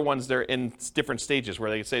property, and other ones they're in different stages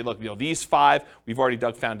where they can say, look, these 5, we've already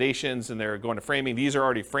dug foundations and they're going to framing. These are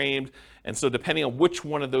already framed. And so depending on which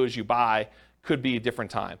one of those you buy could be a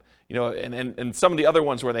different time. And some of the other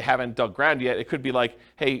ones where they haven't dug ground yet, it could be like,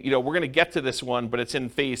 hey, we're going to get to this one, but it's in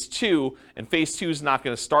phase 2, and phase 2 is not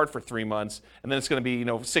going to start for 3 months, and then it's going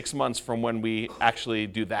to be 6 months from when we actually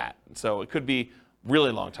do that. So it could be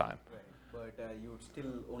really long time. Right. But you would still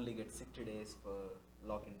only get 60 days for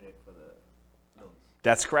lock-in rate for the loans.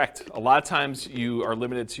 That's correct. A lot of times you are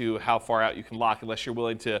limited to how far out you can lock unless you're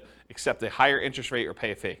willing to accept a higher interest rate or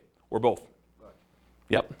pay a fee, or both. Right.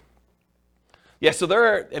 Yep. Yeah, so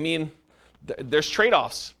there's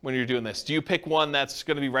trade-offs when you're doing this. Do you pick one that's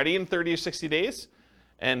going to be ready in 30 or 60 days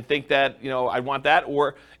and think that, I want that?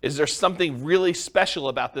 Or is there something really special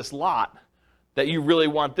about this lot that you really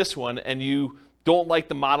want this one and you don't like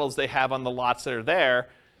the models they have on the lots that are there?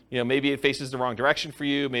 Maybe it faces the wrong direction for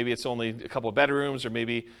you. Maybe it's only a couple of bedrooms, or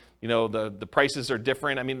maybe, the prices are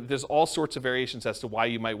different. There's all sorts of variations as to why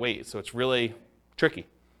you might wait. So it's really tricky.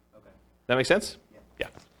 Okay. That make sense? Yeah.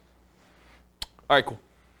 All right, cool.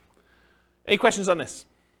 Any questions on this?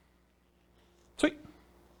 Sweet.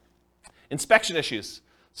 Inspection issues.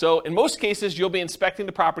 So in most cases, you'll be inspecting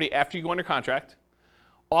the property after you go under contract,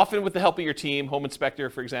 often with the help of your team, home inspector,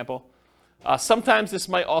 for example. Sometimes this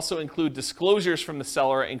might also include disclosures from the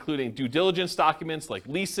seller, including due diligence documents like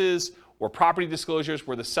leases or property disclosures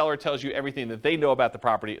where the seller tells you everything that they know about the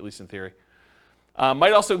property, at least in theory.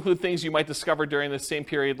 Might also include things you might discover during the same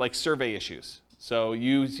period, like survey issues. So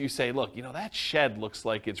you say, look, that shed looks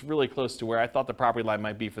like it's really close to where I thought the property line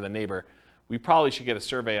might be for the neighbor. We probably should get a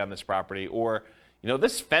survey on this property. Or,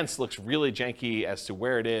 this fence looks really janky as to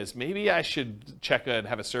where it is. Maybe I should check and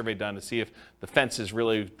have a survey done to see if the fence is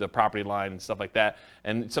really the property line and stuff like that.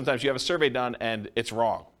 And sometimes you have a survey done and it's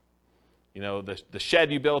wrong. The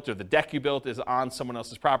shed you built or the deck you built is on someone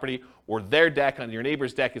else's property, or their deck on your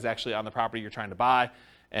neighbor's deck is actually on the property you're trying to buy,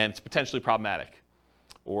 and it's potentially problematic.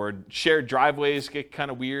 Or shared driveways get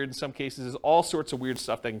kind of weird in some cases. There's all sorts of weird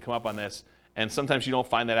stuff that can come up on this, and sometimes you don't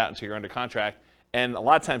find that out until you're under contract. And a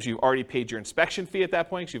lot of times you've already paid your inspection fee at that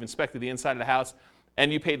point, because you've inspected the inside of the house,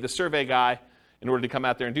 and you paid the survey guy in order to come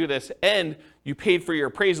out there and do this, and you paid for your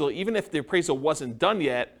appraisal, even if the appraisal wasn't done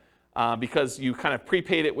yet, because you kind of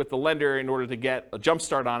prepaid it with the lender in order to get a jump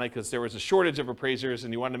start on it, because there was a shortage of appraisers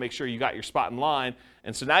and you wanted to make sure you got your spot in line.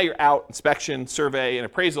 And so now you're out, inspection, survey, and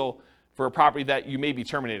appraisal for a property that you may be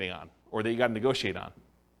terminating on or that you got to negotiate on.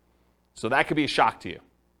 So that could be a shock to you. You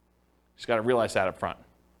just got to realize that up front.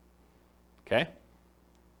 Okay?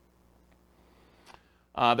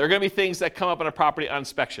 There are going to be things that come up on a property on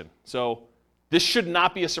inspection. So this should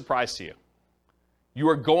not be a surprise to you. You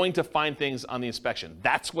are going to find things on the inspection.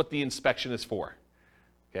 That's what the inspection is for.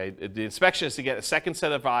 Okay? The inspection is to get a second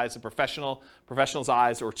set of eyes, a professional's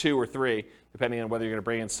eyes, or 2 or 3, depending on whether you're going to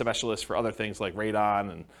bring in specialists for other things like radon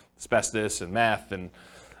and asbestos and meth and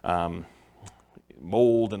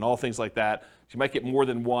mold and all things like that. So you might get more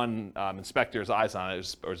than one inspector's eyes on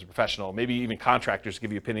it, or as a professional. Maybe even contractors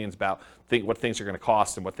give you opinions about what things are going to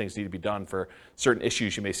cost and what things need to be done for certain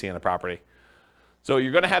issues you may see on the property. So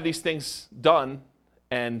you're going to have these things done,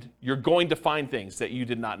 and you're going to find things that you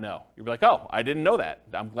did not know. You'll be like, oh, I didn't know that.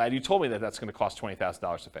 I'm glad you told me that that's going to cost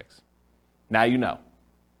 $20,000 to fix. Now you know.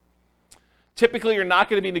 Typically, you're not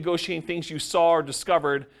going to be negotiating things you saw or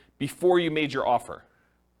discovered before you made your offer.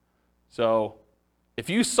 So if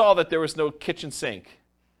you saw that there was no kitchen sink,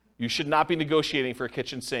 you should not be negotiating for a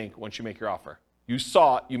kitchen sink once you make your offer. You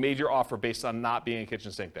saw it, you made your offer based on not being a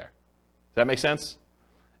kitchen sink there. Does that make sense?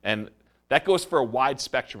 And that goes for a wide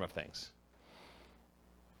spectrum of things.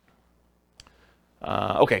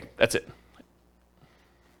 Okay, that's it.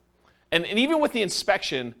 And even with the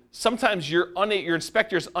inspection, sometimes your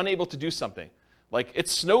inspector is unable to do something. Like it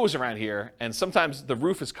snows around here, and sometimes the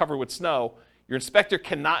roof is covered with snow. Your inspector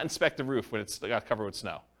cannot inspect the roof when it's got covered with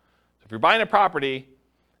snow. So if you're buying a property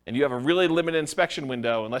and you have a really limited inspection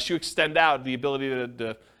window, unless you extend out the ability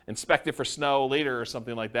to inspect it for snow later or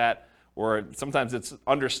something like that, or sometimes it's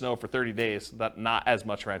under snow for 30 days, not as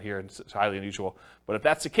much around here, it's highly unusual. But if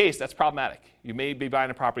that's the case, that's problematic. You may be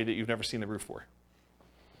buying a property that you've never seen the roof for.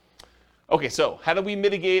 Okay, so how do we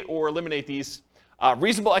mitigate or eliminate these?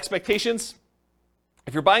 Reasonable expectations.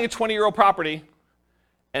 If you're buying a 20-year-old property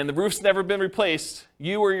and the roof's never been replaced,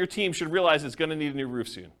 you or your team should realize it's going to need a new roof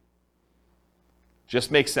soon.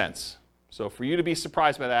 Just makes sense. So for you to be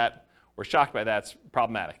surprised by that or shocked by that's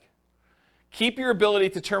problematic. Keep your ability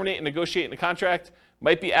to terminate and negotiate in a contract.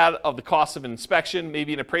 Might be out of the cost of an inspection,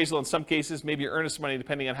 maybe an appraisal in some cases, maybe your earnest money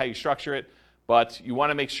depending on how you structure it. But you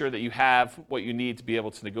want to make sure that you have what you need to be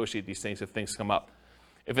able to negotiate these things if things come up.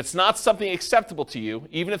 If it's not something acceptable to you,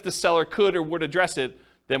 even if the seller could or would address it,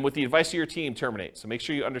 then with the advice of your team, terminate. So make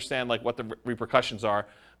sure you understand what the repercussions are.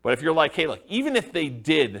 But if you're like, hey, look, even if they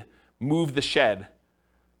did move the shed.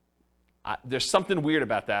 There's something weird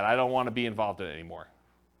about that. I don't want to be involved in it anymore,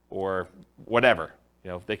 or whatever.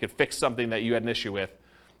 If they could fix something that you had an issue with,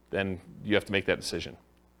 then you have to make that decision.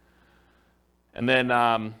 And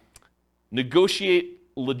then negotiate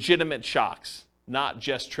legitimate shocks, not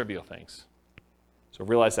just trivial things. So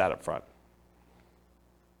realize that up front.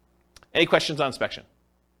 Any questions on inspection?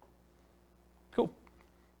 Cool.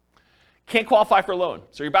 Can't qualify for a loan.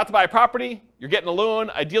 So you're about to buy a property, you're getting a loan.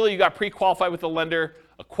 Ideally, you got pre-qualified with a lender,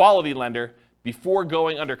 a quality lender, before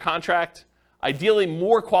going under contract. Ideally,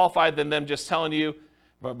 more qualified than them just telling you,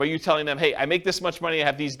 but you telling them, hey, I make this much money, I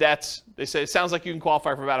have these debts. They say, it sounds like you can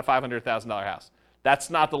qualify for about a $500,000 house. That's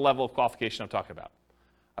not the level of qualification I'm talking about.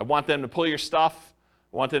 I want them to pull your stuff.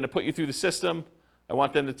 I want them to put you through the system. I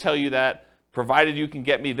want them to tell you that, provided you can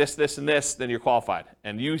get me this, this, and this, then you're qualified.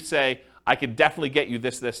 And you say, I can definitely get you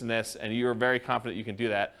this, this, and this, and you're very confident you can do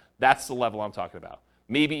that. That's the level I'm talking about.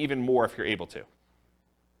 Maybe even more if you're able to.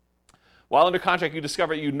 While under contract, you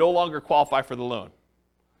discover you no longer qualify for the loan.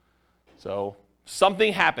 So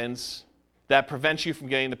something happens that prevents you from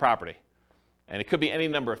getting the property. And it could be any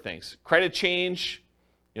number of things. Credit change,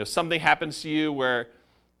 something happens to you where,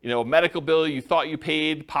 a medical bill you thought you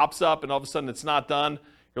paid pops up and all of a sudden it's not done.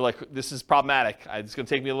 You're like, this is problematic. It's going to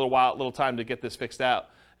take me a little time to get this fixed out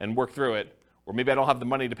and work through it. Or maybe I don't have the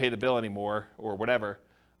money to pay the bill anymore, or whatever.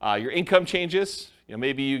 Your income changes.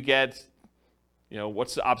 Maybe you get,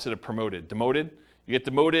 what's the opposite of promoted? Demoted. You get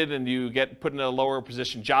demoted and you get put in a lower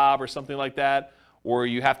position job or something like that. Or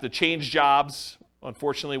you have to change jobs.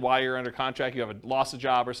 Unfortunately, while you're under contract, you have a loss of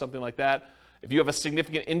job or something like that. If you have a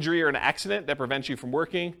significant injury or an accident that prevents you from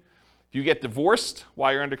working, if you get divorced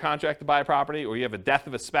while you're under contract to buy a property, or you have a death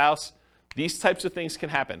of a spouse, these types of things can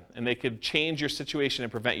happen, and they could change your situation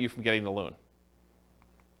and prevent you from getting the loan.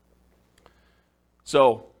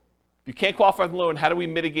 So if you can't qualify for the loan, how do we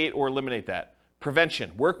mitigate or eliminate that?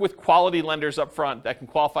 Prevention. Work with quality lenders up front that can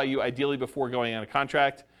qualify you ideally before going on a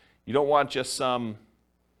contract. You don't want just some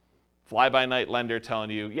fly-by-night lender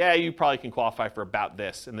telling you, yeah, you probably can qualify for about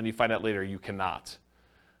this, and then you find out later you cannot.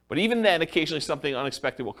 But even then, occasionally something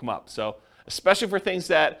unexpected will come up. So especially for things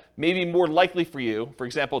that may be more likely for you, for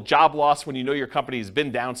example, job loss when you know your company has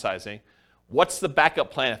been downsizing, what's the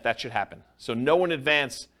backup plan if that should happen? So know in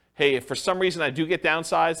advance, hey, if for some reason I do get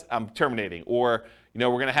downsized, I'm terminating. Or we're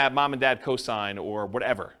going to have mom and dad co-sign, or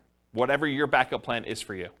whatever your backup plan is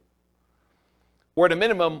for you. Or at a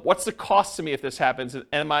minimum, what's the cost to me if this happens, and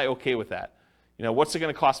am I okay with that? What's it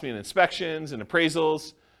going to cost me in inspections and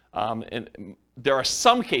appraisals? And there are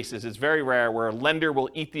some cases, it's very rare, where a lender will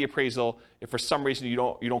eat the appraisal if for some reason you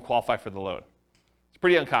don't qualify for the loan. It's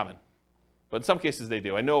pretty uncommon, but in some cases they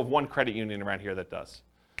do. I know of one credit union around here that does.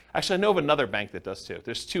 Actually, I know of another bank that does too.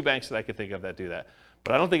 There's 2 banks that I could think of that do that,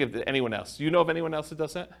 but I don't think of anyone else. Do you know of anyone else that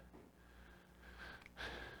does that?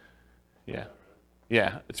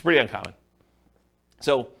 Yeah, it's pretty uncommon.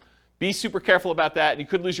 So be super careful about that, and you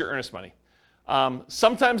could lose your earnest money.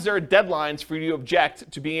 Sometimes there are deadlines for you to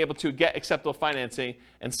object to being able to get acceptable financing,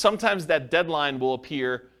 and sometimes that deadline will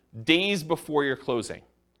appear days before your closing.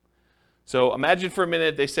 So imagine for a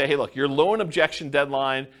minute they say, hey, look, your loan objection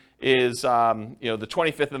deadline is the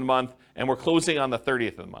 25th of the month, and we're closing on the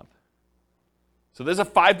 30th of the month. So there's a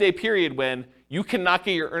 5-day period when you cannot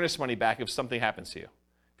get your earnest money back if something happens to you.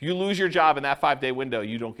 If you lose your job in that 5-day window,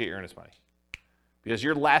 you don't get your earnest money. Because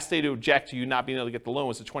your last day to object to you not being able to get the loan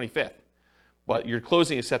was the 25th. But your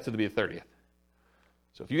closing is set to be the 30th.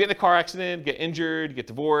 So if you get in a car accident, get injured, get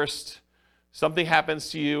divorced, something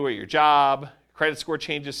happens to you or your job, credit score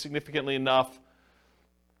changes significantly enough,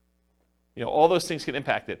 all those things can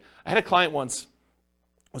impact it. I had a client once,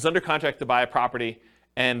 was under contract to buy a property,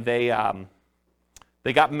 and they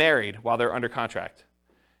got married while they were under contract.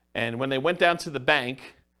 And when they went down to the bank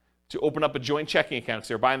to open up a joint checking account, because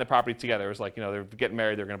they were buying the property together, it was like, they're getting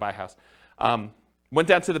married, they're going to buy a house. Went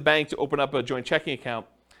down to the bank to open up a joint checking account,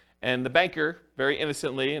 and the banker, very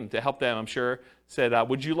innocently, and to help them, I'm sure, said,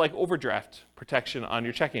 would you like overdraft protection on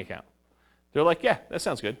your checking account? They're like, yeah, that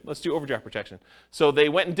sounds good. Let's do overdraft protection. So they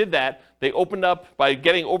went and did that. They opened up, by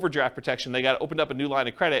getting overdraft protection, they opened up a new line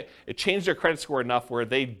of credit. It changed their credit score enough where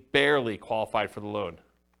they barely qualified for the loan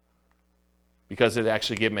because it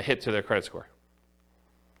actually gave them a hit to their credit score.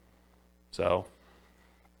 So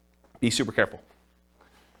be super careful.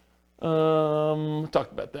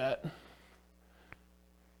 Talked about that.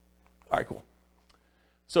 All right, cool.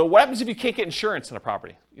 So what happens if you can't get insurance on a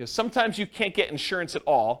property? Sometimes you can't get insurance at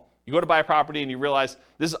all. You go to buy a property and you realize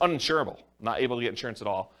this is uninsurable. I'm not able to get insurance at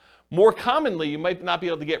all. More commonly, you might not be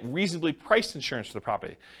able to get reasonably priced insurance for the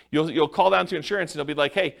property. You'll call down to insurance and they'll be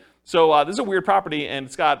like, hey, so this is a weird property and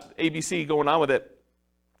it's got ABC going on with it.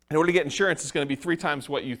 in order to get insurance, it's going to be 3 times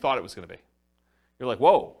what you thought it was going to be. You're like,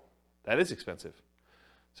 whoa, that is expensive.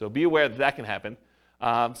 So be aware that that can happen.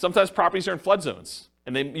 Sometimes properties are in flood zones,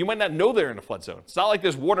 and you might not know they're in a flood zone. It's not like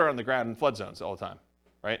there's water on the ground in flood zones all the time,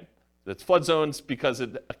 right? It's flood zones because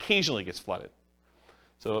it occasionally gets flooded.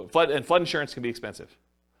 So flood insurance can be expensive.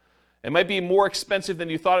 It might be more expensive than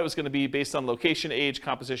you thought it was going to be based on location, age,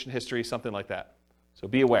 composition, history, something like that. So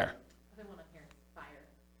be aware. Other one on here, fire.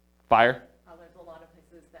 Fire? There's a lot of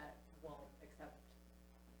places that will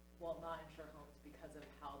not insure homes because of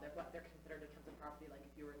what they're considered in terms of property. Like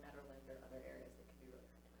if you were in Netherlands or other areas, it can be really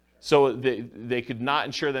hard to insure. So they could not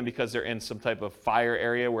insure them because they're in some type of fire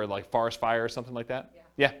area where like forest fire or something like that?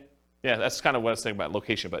 Yeah. Yeah, that's kind of what I was saying about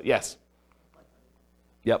location, but yes.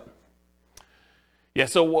 Yep. Yeah,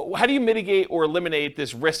 so how do you mitigate or eliminate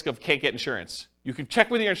this risk of can't get insurance? You can check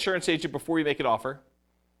with your insurance agent before you make an offer.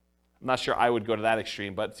 I'm not sure I would go to that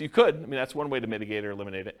extreme, but you could. I mean, that's one way to mitigate or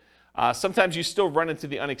eliminate it. Sometimes you still run into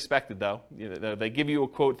the unexpected, though. They give you a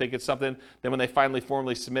quote, think it's something, then when they finally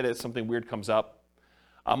formally submit it, something weird comes up.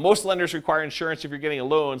 Most lenders require insurance if you're getting a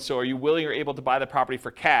loan, so are you willing or able to buy the property for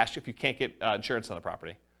cash if you can't get insurance on the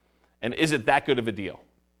property? And is it that good of a deal?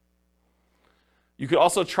 You could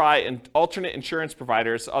also try alternate insurance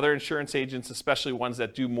providers, other insurance agents, especially ones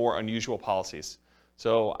that do more unusual policies.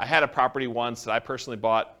 So I had a property once that I personally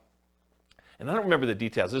bought, and I don't remember the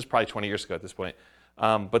details. This is probably 20 years ago at this point.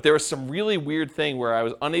 But there was some really weird thing where I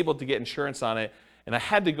was unable to get insurance on it, and I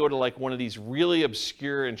had to go to like one of these really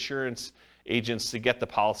obscure insurance agents to get the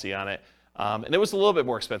policy on it. And it was a little bit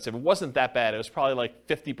more expensive. It wasn't that bad. It was probably like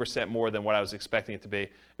 50% more than what I was expecting it to be.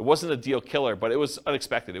 It wasn't a deal killer, but it was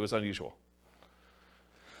unexpected. It was unusual.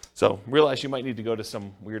 So realize you might need to go to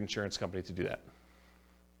some weird insurance company to do that.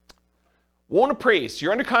 Won't appraise.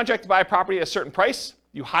 You're under contract to buy a property at a certain price.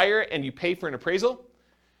 You hire and you pay for an appraisal.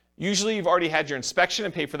 Usually you've already had your inspection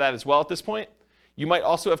and pay for that as well at this point. You might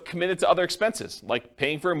also have committed to other expenses, like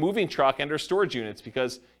paying for a moving truck and or storage units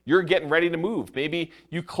because you're getting ready to move. Maybe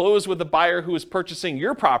you closed with the buyer who is purchasing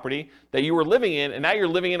your property that you were living in, and now you're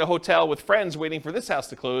living in a hotel with friends waiting for this house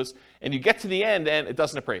to close, and you get to the end and it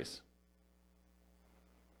doesn't appraise.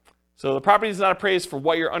 So the property is not appraised for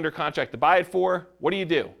what you're under contract to buy it for. What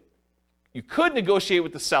do? You could negotiate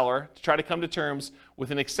with the seller to try to come to terms with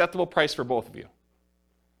an acceptable price for both of you.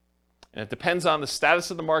 And it depends on the status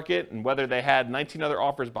of the market and whether they had 19 other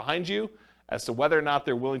offers behind you as to whether or not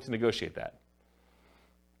they're willing to negotiate that.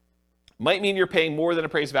 Might mean you're paying more than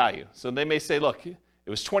appraised value. So they may say, look, it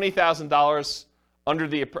was $20,000 under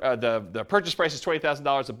the purchase price is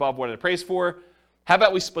 $20,000 above what it appraised for. How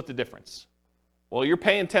about we split the difference? Well, you're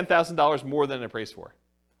paying $10,000 more than it appraised for.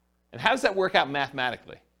 And how does that work out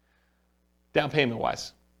mathematically, down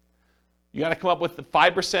payment-wise? You got to come up with the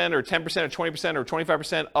 5% or 10% or 20% or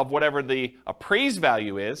 25% of whatever the appraised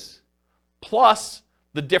value is, plus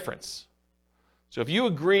the difference. So if you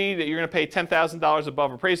agree that you're going to pay $10,000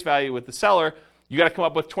 above appraised value with the seller, you got to come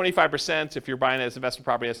up with 25%, if you're buying it as investment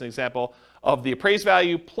property as an example, of the appraised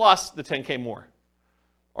value plus the $10K more.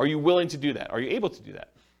 Are you willing to do that? Are you able to do that?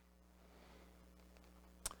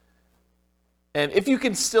 And if you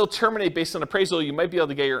can still terminate based on appraisal, you might be able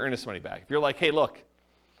to get your earnest money back. If you're like, hey, look,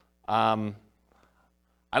 I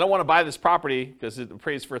don't want to buy this property because it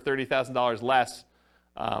appraised for $30,000 less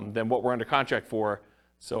than what we're under contract for,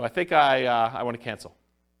 so I think I want to cancel.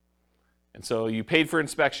 And so you paid for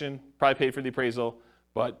inspection, probably paid for the appraisal,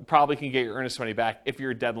 but probably can get your earnest money back if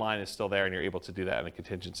your deadline is still there and you're able to do that in a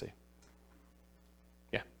contingency.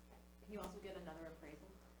 Yeah? Can you also get another appraisal?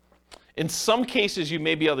 In some cases, you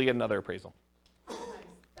may be able to get another appraisal. Sometimes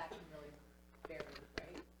that can really vary,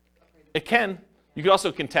 right? It can. You could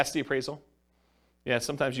also contest the appraisal. Yeah,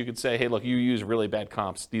 sometimes you could say, hey, look, you use really bad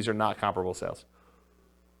comps. These are not comparable sales.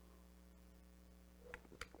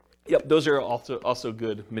 Yep, those are also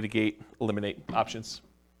good mitigate, eliminate options.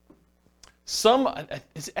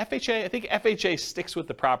 Is FHA? I think FHA sticks with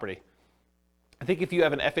the property. I think if you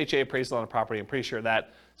have an FHA appraisal on a property, I'm pretty sure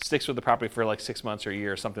that sticks with the property for like 6 months or a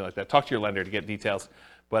year or something like that. Talk to your lender to get details.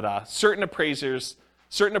 But certain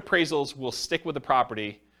appraisals will stick with the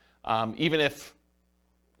property, even if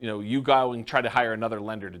you go and try to hire another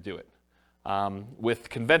lender to do it. With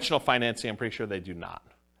conventional financing, I'm pretty sure they do not,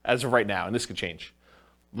 as of right now, and this could change.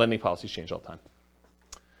 Lending policies change all the time.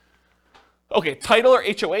 Okay, title or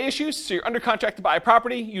HOA issues. So you're under contract to buy a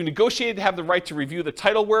property. You negotiated to have the right to review the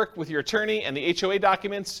title work with your attorney and the HOA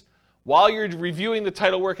documents. While you're reviewing the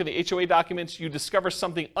title work and the HOA documents, you discover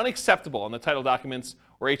something unacceptable in the title documents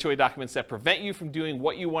or HOA documents that prevent you from doing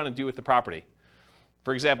what you want to do with the property.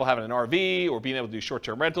 For example, having an RV or being able to do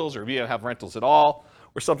short-term rentals or being able to have rentals at all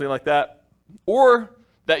or something like that. Or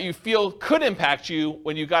that you feel could impact you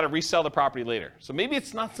when you got to resell the property later. So maybe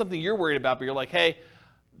it's not something you're worried about, but you're like, hey,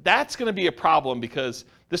 that's going to be a problem because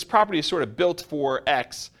this property is sort of built for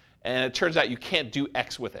X, and it turns out you can't do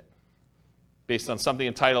X with it based on something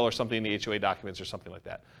in title or something in the HOA documents or something like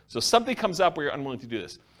that. So something comes up where you're unwilling to do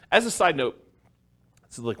this. As a side note,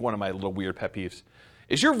 this is like one of my little weird pet peeves.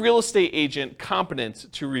 Is your real estate agent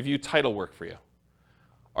competent to review title work for you?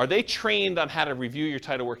 Are they trained on how to review your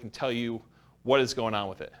title work and tell you what is going on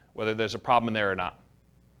with it, whether there's a problem in there or not?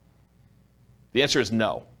 The answer is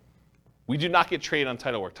no. We do not get trained on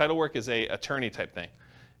title work. Title work is an attorney type thing.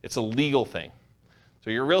 It's a legal thing. So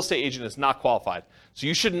your real estate agent is not qualified. So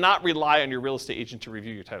you should not rely on your real estate agent to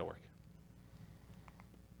review your title work.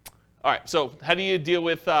 All right, so how do you deal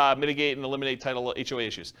with, mitigate and eliminate title HOA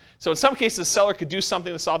issues? So in some cases, the seller could do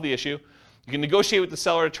something to solve the issue. You can negotiate with the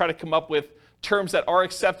seller to try to come up with terms that are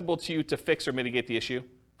acceptable to you to fix or mitigate the issue.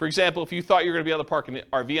 For example, if you thought you were going to be able to park an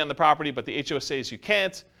RV on the property, but the HOA says you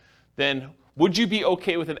can't, then would you be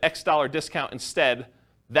okay with an X dollar discount instead?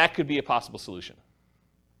 That could be a possible solution.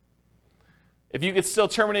 If you could still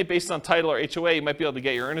terminate based on title or HOA, you might be able to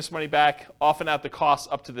get your earnest money back, often out the costs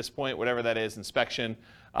up to this point, whatever that is, inspection,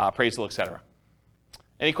 appraisal, etc.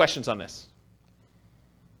 Any questions on this?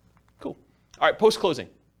 Cool. All right, post-closing.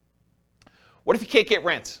 What if you can't get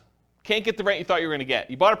rent? Can't get the rent you thought you were going to get?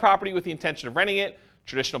 You bought a property with the intention of renting it,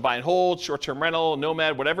 traditional buy and hold, short-term rental,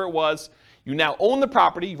 nomad, whatever it was. You now own the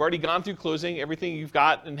property. You've already gone through closing, everything you've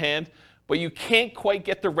got in hand, but you can't quite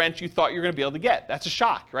get the rent you thought you were going to be able to get. That's a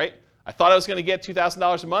shock, right? I thought I was going to get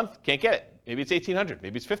 $2,000 a month. Can't get it. Maybe it's $1,800.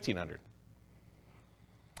 Maybe it's $1,500.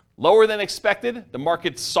 Lower than expected. The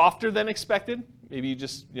market's softer than expected. Maybe you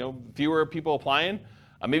just, fewer people applying.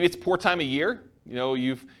 Maybe it's poor time of year.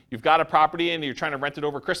 You've got a property and you're trying to rent it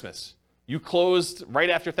over Christmas. You closed right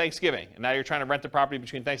after Thanksgiving, and now you're trying to rent the property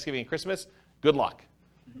between Thanksgiving and Christmas. Good luck.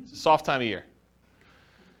 It's a soft time of year.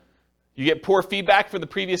 You get poor feedback from the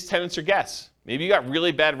previous tenants or guests. Maybe you got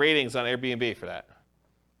really bad ratings on Airbnb for that.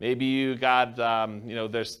 Maybe you got,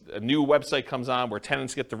 there's a new website comes on where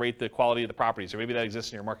tenants get to rate the quality of the properties, or maybe that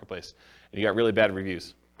exists in your marketplace, and you got really bad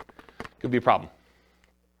reviews. Could be a problem.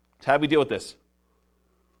 So how do we deal with this?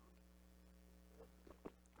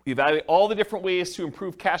 We evaluate all the different ways to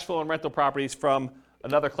improve cash flow on rental properties from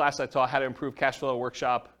another class I taught, How to Improve Cash Flow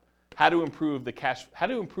Workshop, How to Improve Cash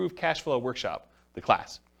Flow Workshop, the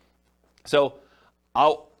class. So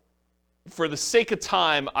for the sake of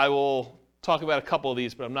time, I will talk about a couple of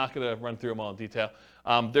these, but I'm not going to run through them all in detail.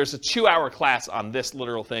 There's a 2-hour class on this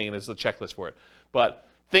literal thing, and there's a checklist for it. But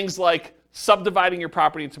things like subdividing your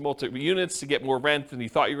property into multiple units to get more rent than you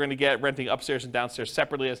thought you were going to get, renting upstairs and downstairs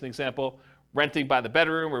separately as an example, renting by the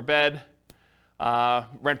bedroom or bed,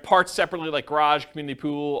 rent parts separately like garage, community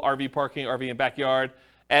pool, RV parking, RV and backyard,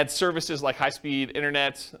 add services like high-speed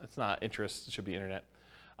internet. That's not interest, it should be internet.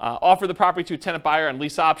 Offer the property to a tenant buyer on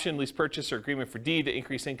lease option, lease purchase, or agreement for deed to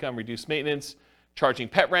increase income, reduce maintenance, charging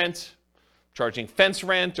pet rent, charging fence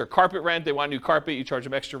rent or carpet rent. They want new carpet, you charge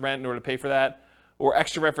them extra rent in order to pay for that, or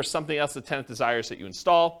extra rent for something else the tenant desires that you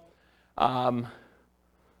install.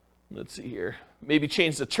 Let's see here. Maybe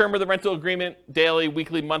change the term of the rental agreement, daily,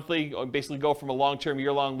 weekly, monthly, or basically go from a long-term,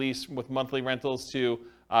 year-long lease with monthly rentals to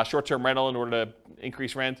short-term rental in order to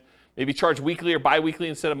increase rent. Maybe charge weekly or bi-weekly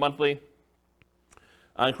instead of monthly.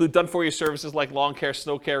 Include done-for-you services like lawn care,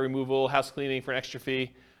 snow care, removal, house cleaning for an extra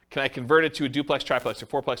fee. Can I convert it to a duplex, triplex, or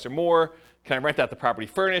fourplex or more? Can I rent out the property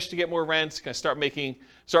furnished to get more rent? Can I start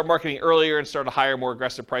marketing earlier and start a higher, more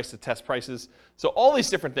aggressive price to test prices? So all these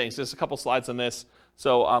different things. There's a couple slides on this.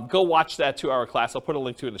 So go watch that 2-hour class. I'll put a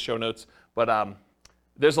link to it in the show notes. But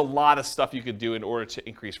there's a lot of stuff you could do in order to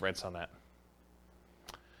increase rents on that.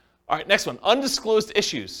 All right, next one, undisclosed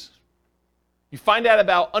issues. You find out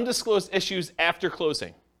about undisclosed issues after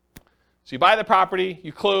closing. So you buy the property,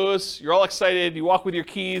 you close, you're all excited, you walk with your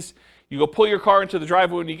keys, you go pull your car into the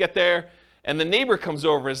driveway when you get there, and the neighbor comes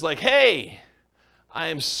over and is like, hey, I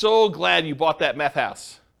am so glad you bought that meth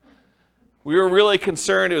house. We were really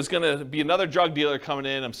concerned it was going to be another drug dealer coming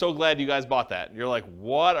in. I'm so glad you guys bought that. And you're like,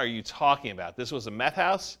 what are you talking about? This was a meth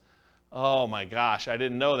house? Oh my gosh, I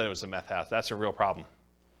didn't know that it was a meth house. That's a real problem.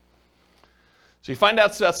 So you find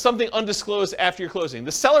out about something undisclosed after your closing.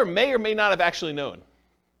 The seller may or may not have actually known.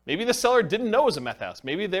 Maybe the seller didn't know it was a meth house.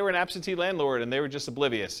 Maybe they were an absentee landlord and they were just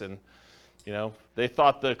oblivious, and they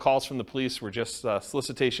thought the calls from the police were just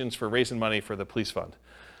solicitations for raising money for the police fund,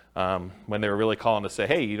 when they were really calling to say,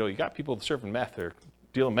 hey, you got people serving meth or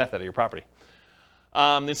dealing meth out of your property.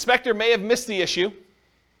 The inspector may have missed the issue.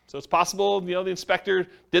 So it's possible, the inspector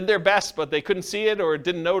did their best, but they couldn't see it or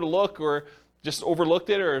didn't know to look or just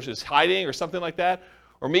overlooked it or was just hiding or something like that.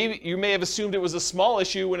 Or maybe you may have assumed it was a small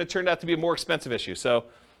issue when it turned out to be a more expensive issue. So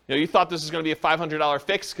you thought this was going to be a $500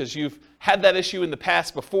 fix because you've had that issue in the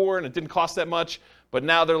past before and it didn't cost that much. But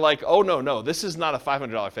now they're like, oh, no, this is not a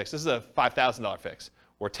 $500 fix. This is a $5,000 fix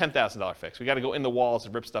or $10,000 fix. We got to go in the walls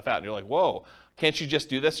and rip stuff out. And you're like, whoa, can't you just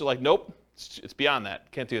do this? They're like, nope, it's beyond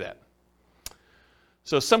that. Can't do that.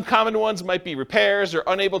 So some common ones might be repairs or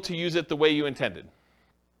unable to use it the way you intended.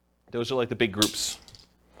 Those are like the big groups.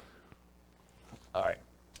 All right.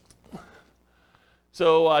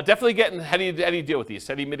 So definitely how do you deal with these?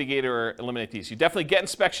 How do you mitigate or eliminate these? You definitely get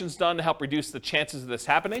inspections done to help reduce the chances of this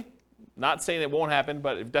happening. Not saying it won't happen,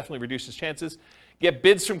 but it definitely reduces chances. Get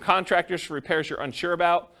bids from contractors for repairs you're unsure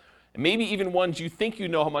about, and maybe even ones you think you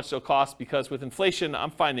know how much they'll cost, because with inflation,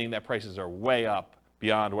 I'm finding that prices are way up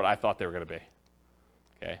beyond what I thought they were going to be.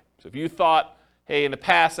 Okay, so if you thought, hey, in the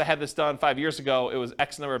past I had this done 5 years ago, it was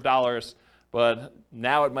X number of dollars, but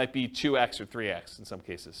now it might be 2X or 3X in some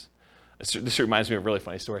cases. This reminds me of a really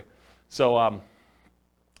funny story. So I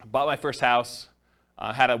bought my first house,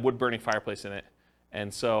 had a wood-burning fireplace in it,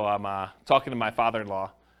 and so I'm talking to my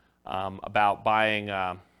father-in-law about buying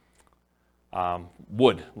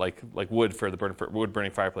wood, like wood for the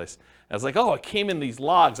wood-burning fireplace. And I was like, oh, it came in these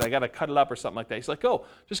logs. I got to cut it up or something like that. He's like, oh,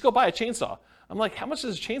 just go buy a chainsaw. I'm like, how much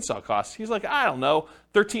does a chainsaw cost? He's like, I don't know,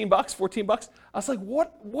 $13, $14. I was like,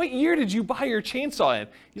 what year did you buy your chainsaw in?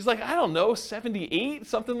 He's like, I don't know, 78,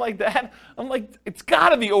 something like that. I'm like, it's got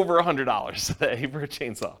to be over $100 today for a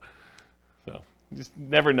chainsaw. So you just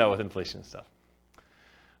never know with inflation and stuff.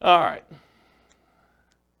 All right.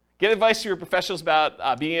 Get advice from your professionals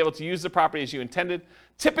about being able to use the property as you intended.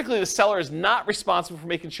 Typically, the seller is not responsible for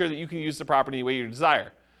making sure that you can use the property the way you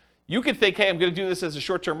desire. You could think, hey, I'm going to do this as a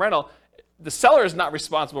short-term rental. The seller is not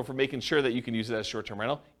responsible for making sure that you can use it as a short-term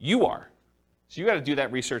rental. You are. So you got to do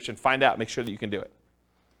that research and find out, make sure that you can do it.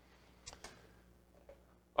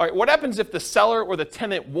 All right, what happens if the seller or the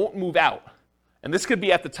tenant won't move out? And this could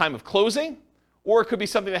be at the time of closing, or it could be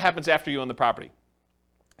something that happens after you own the property.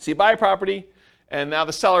 So you buy a property, and now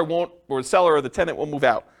the seller or the tenant won't move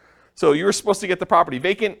out. So you were supposed to get the property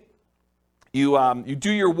vacant. You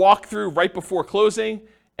do your walkthrough right before closing,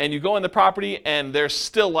 and you go in the property, and there's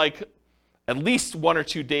still like at least 1 or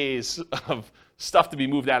 2 days of stuff to be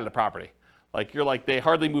moved out of the property. Like you're like, they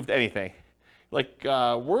hardly moved anything. Like,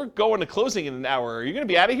 we're going to closing in an hour. Are you going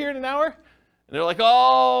to be out of here in an hour? And they're like,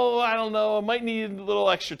 oh, I don't know. I might need a little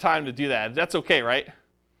extra time to do that. That's okay, right?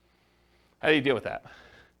 How do you deal with that?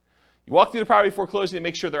 You walk through the property before closing to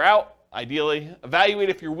make sure they're out, ideally. Evaluate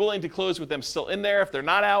if you're willing to close with them still in there. If they're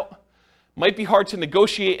not out, might be hard to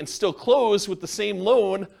negotiate and still close with the same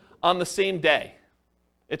loan on the same day.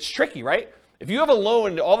 It's tricky, right? If you have a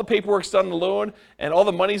loan, all the paperwork's done on the loan, and all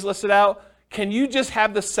the money's listed out, can you just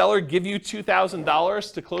have the seller give you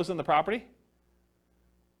 $2,000 to close on the property?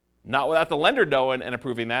 Not without the lender knowing and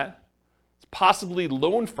approving that. It's possibly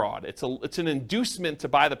loan fraud. It's an inducement to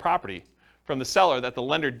buy the property from the seller that the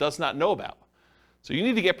lender does not know about. So you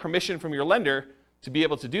need to get permission from your lender to be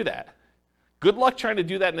able to do that. Good luck trying to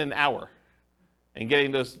do that in an hour and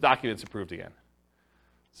getting those documents approved again.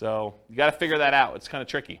 So you got to figure that out. It's kind of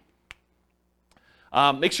tricky.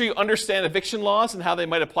 Make sure you understand eviction laws and how they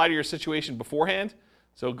might apply to your situation beforehand.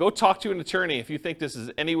 So go talk to an attorney if you think this is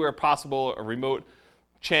anywhere possible, a remote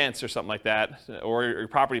chance or something like that, or your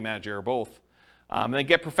property manager or both. And then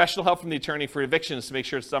get professional help from the attorney for evictions to make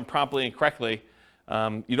sure it's done promptly and correctly.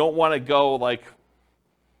 You don't want to go like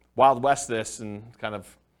Wild West this and kind of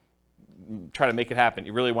try to make it happen.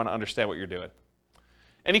 You really want to understand what you're doing.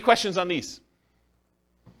 Any questions on these?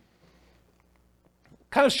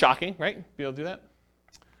 Kind of shocking, right? Be able to do that?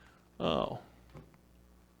 Oh.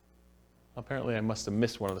 Apparently I must have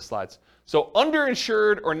missed one of the slides. So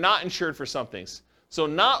underinsured or not insured for some things. So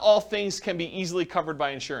not all things can be easily covered by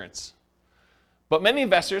insurance. But many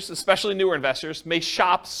investors, especially newer investors, may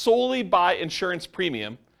shop solely by insurance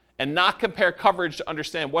premium and not compare coverage to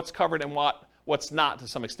understand what's covered and what's not to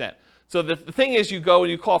some extent. So the thing is, you go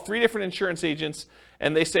and you call 3 different insurance agents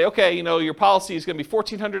and they say, okay, your policy is going to be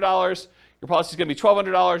 $1,400, your policy is going to be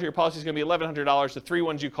 $1,200, your policy is going to be $1,100, the 3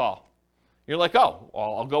 ones you call. You're like, oh,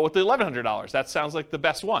 well, I'll go with the $1,100. That sounds like the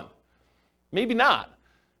best one. Maybe not.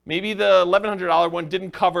 Maybe the $1,100 one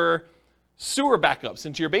didn't cover sewer backups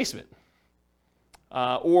into your basement.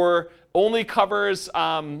 Or only covers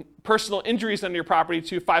personal injuries on your property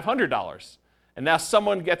to $500. And now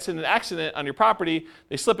someone gets in an accident on your property,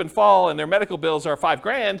 they slip and fall, and their medical bills are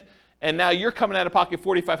 $5,000, and now you're coming out of pocket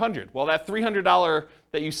 $4,500. Well, that $300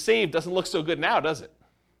 that you saved doesn't look so good now, does it?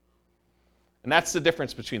 And that's the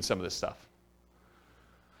difference between some of this stuff.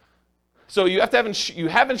 So you have to have you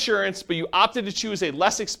have insurance, but you opted to choose a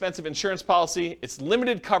less expensive insurance policy. It's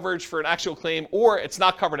limited coverage for an actual claim, or it's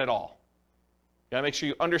not covered at all. You gotta make sure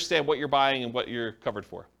you understand what you're buying and what you're covered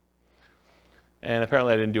for. And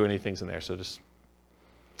apparently I didn't do any things in there, so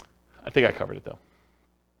I think I covered it though.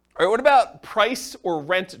 All right, what about price or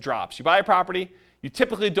rent drops? You buy a property, you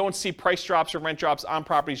typically don't see price drops or rent drops on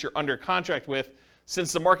properties you're under contract with,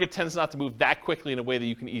 since the market tends not to move that quickly in a way that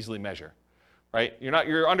you can easily measure, right?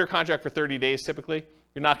 You're under contract for 30 days typically.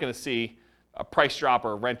 You're not going to see a price drop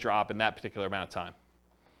or a rent drop in that particular amount of time.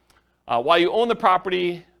 While you own the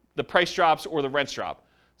property, the price drops or the rents drop.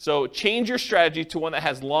 So change your strategy to one that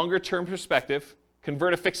has longer term perspective.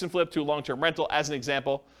 Convert a fix and flip to a long-term rental as an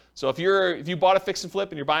example. So if you bought a fix and flip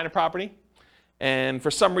and you're buying a property, and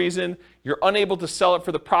for some reason you're unable to sell it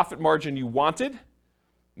for the profit margin you wanted,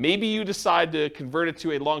 maybe you decide to convert it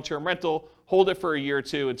to a long-term rental, hold it for a year or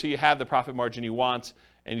two until you have the profit margin you want,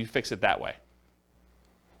 and you fix it that way.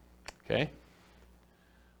 Okay.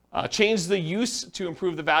 Change the use to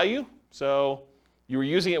improve the value. So you were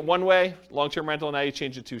using it one way, long-term rental, now you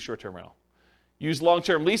change it to short-term rental. Use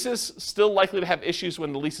long-term leases, still likely to have issues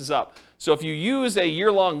when the lease is up. So if you use a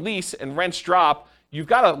year-long lease and rents drop, you've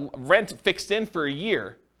got a rent fixed in for a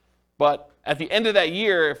year, but at the end of that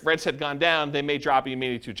year, if rents had gone down, they may drop and you may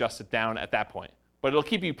need to adjust it down at that point. But it'll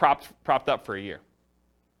keep you propped up for a year.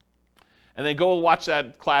 And then go watch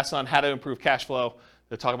that class on how to improve cash flow.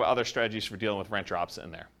 They'll talk about other strategies for dealing with rent drops in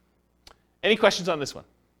there. Any questions on this one?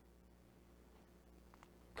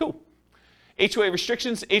 Cool. HOA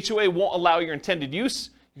restrictions. HOA won't allow your intended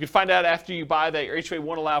use. You can find out after you buy that your HOA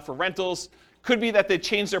won't allow for rentals. Could be that they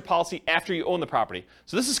change their policy after you own the property.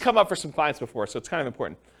 So this has come up for some clients before, so it's kind of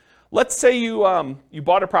important. Let's say you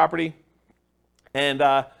bought a property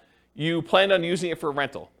and you planned on using it for a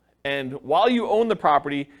rental. And while you own the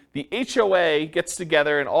property, the HOA gets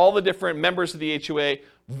together and all the different members of the HOA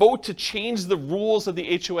vote to change the rules of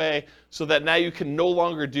the HOA so that now you can no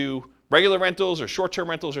longer do regular rentals or short-term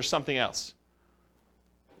rentals or something else.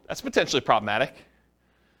 That's potentially problematic.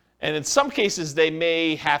 And in some cases, they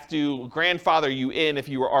may have to grandfather you in if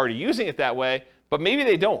you were already using it that way, but maybe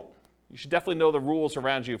they don't. You should definitely know the rules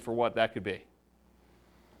around you for what that could be.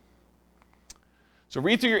 So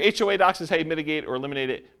read through your HOA docs is how you mitigate or eliminate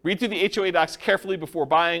it. Read through the HOA docs carefully before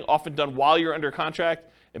buying, often done while you're under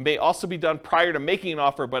contract. It may also be done prior to making an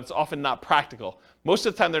offer, but it's often not practical. Most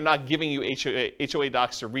of the time, they're not giving you HOA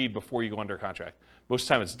docs to read before you go under contract. Most of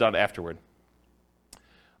the time, it's done afterward.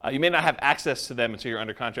 You may not have access to them until you're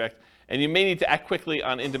under contract, and you may need to act quickly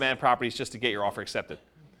on in-demand properties just to get your offer accepted.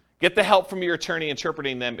 Get the help from your attorney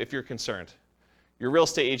interpreting them if you're concerned. Your real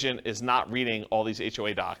estate agent is not reading all these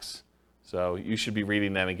HOA docs, so you should be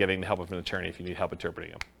reading them and getting the help of an attorney if you need help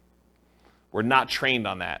interpreting them. We're not trained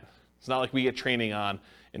on that. It's not like we get training on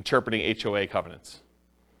interpreting HOA covenants.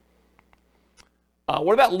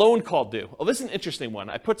 What about loan call due? Oh, this is an interesting one.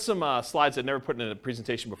 I put some slides I've never put in a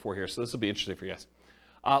presentation before here, so this will be interesting for you guys.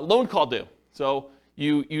 Loan call due. So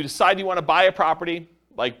you decide you want to buy a property,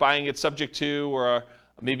 like buying it subject to, or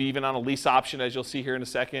maybe even on a lease option, as you'll see here in a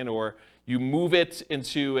second, or you move it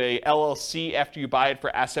into a LLC after you buy it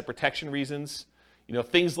for asset protection reasons. You know,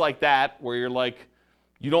 things like that, where you're like,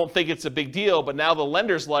 you don't think it's a big deal, but now the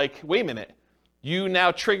lender's like, wait a minute, you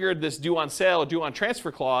now triggered this due on sale, due on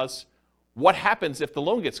transfer clause. What happens if the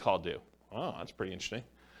loan gets called due? Oh, that's pretty interesting.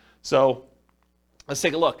 So let's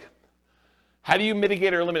take a look. How do you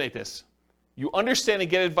mitigate or eliminate this? You understand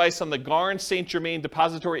and get advice on the Garn-St. Germain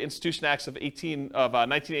Depository Institution Acts of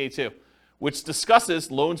 1982, which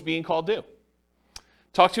discusses loans being called due.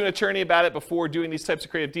 Talk to an attorney about it before doing these types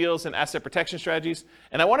of creative deals and asset protection strategies.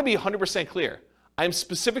 And I want to be 100% clear. I'm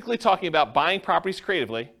specifically talking about buying properties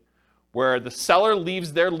creatively, where the seller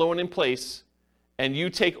leaves their loan in place and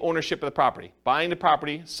you take ownership of the property. Buying the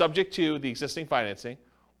property subject to the existing financing,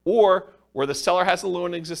 or where the seller has the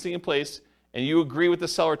loan existing in place and you agree with the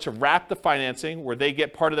seller to wrap the financing where they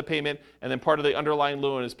get part of the payment and then part of the underlying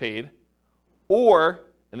loan is paid. Or,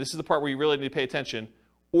 and this is the part where you really need to pay attention,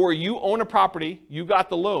 or you own a property, you got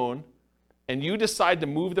the loan, and you decide to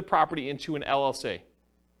move the property into an LLC.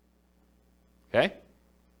 Okay?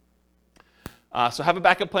 So have a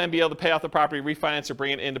backup plan, be able to pay off the property, refinance, or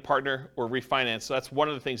bring it in to partner or refinance. So that's one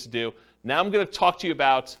of the things to do. Now I'm going to talk to you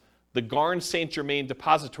about the Garn-St. Germain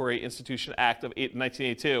Depository Institution Act of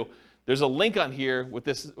 1982. There's a link on here with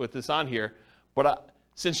this on here, but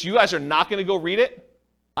since you guys are not going to go read it,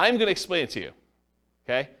 I'm going to explain it to you,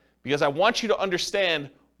 okay? Because I want you to understand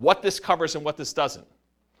what this covers and what this doesn't.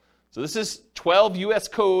 So this is 12 U.S.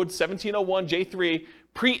 Code 1701 J3,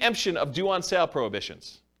 preemption of due on sale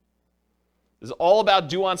prohibitions. This is all about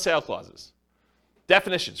due on sale clauses.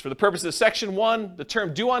 Definitions. For the purposes of Section 1, the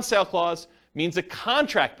term due on sale clause means a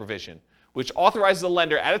contract provision which authorizes the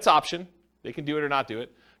lender at its option, they can do it or not do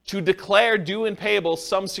it, to declare due and payable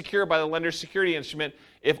sums secured by the lender's security instrument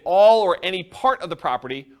if all or any part of the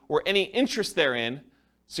property or any interest therein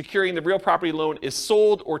securing the real property loan is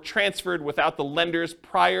sold or transferred without the lender's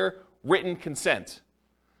prior written consent.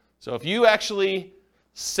 So if you actually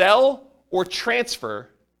sell or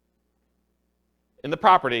transfer in the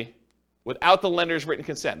property without the lender's written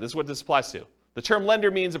consent, this is what this applies to. The term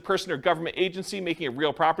lender means a person or government agency making a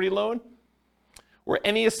real property loan, or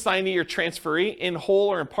any assignee or transferee in whole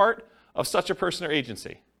or in part of such a person or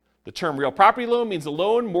agency. The term real property loan means a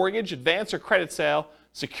loan, mortgage, advance, or credit sale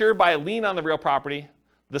secured by a lien on the real property,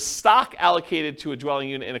 the stock allocated to a dwelling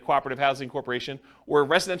unit in a cooperative housing corporation or a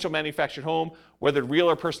residential manufactured home, whether real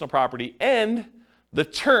or personal property, and the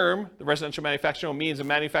term, the residential manufactured home, means a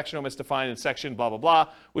manufactured home is defined in section blah, blah, blah,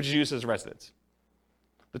 which is used as a residence.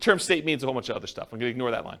 The term state means a whole bunch of other stuff. I'm going to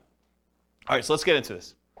ignore that line. All right, so let's get into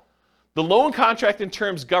this. The loan contract and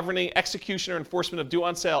terms governing execution or enforcement of due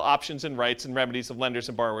on sale options and rights and remedies of lenders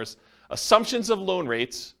and borrowers, assumptions of loan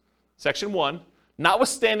rates, Section 1,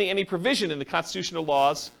 notwithstanding any provision in the constitutional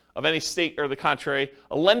laws of any state or the contrary,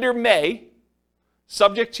 a lender may,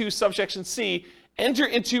 subject to subsection C, enter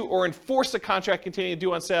into or enforce a contract containing a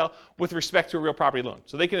due on sale with respect to a real property loan.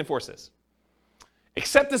 So they can enforce this.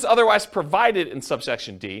 Except as otherwise provided in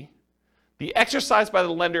subsection D, the exercise by the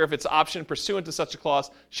lender of its option pursuant to such a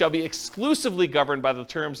clause shall be exclusively governed by the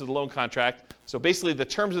terms of the loan contract. So basically the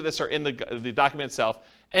terms of this are in the document itself,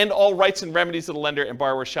 and all rights and remedies of the lender and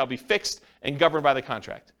borrower shall be fixed and governed by the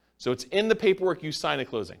contract. So it's in the paperwork you sign at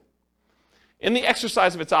closing. In the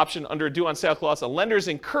exercise of its option under a due on sale clause, a lender is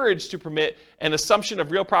encouraged to permit an assumption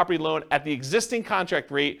of real property loan at the existing contract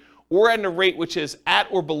rate or at a rate which is at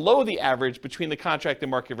or below the average between the contract and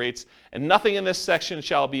market rates, and nothing in this section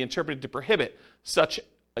shall be interpreted to prohibit such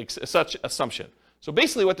assumption. So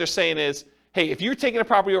basically what they're saying is, hey, if you're taking a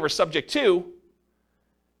property over subject to,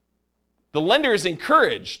 the lender is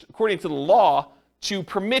encouraged, according to the law, to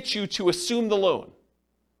permit you to assume the loan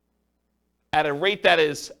at a rate that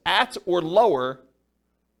is at or lower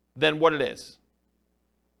than what it is.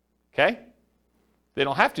 Okay? They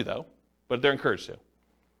don't have to, though, but they're encouraged to.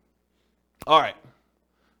 All right.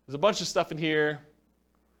 There's a bunch of stuff in here.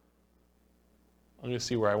 I'm going to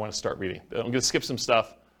see where I want to start reading. I'm going to skip some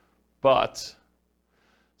stuff. But,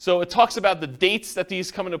 so it talks about the dates that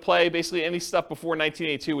these come into play, basically any stuff before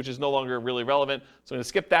 1982, which is no longer really relevant. So I'm going to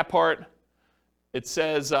skip that part. It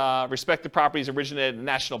says respective properties originated in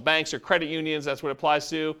national banks or credit unions. That's what it applies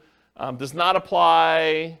to. Does not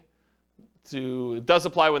apply to, it does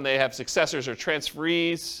apply when they have successors or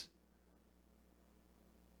transferees.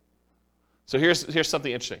 So here's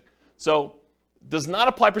something interesting. So does not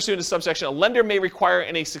apply pursuant to subsection. A lender may require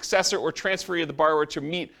in a successor or transferee of the borrower to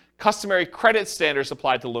meet customary credit standards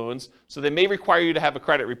applied to loans. So they may require you to have a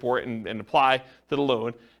credit report and apply to the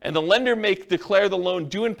loan. And the lender may declare the loan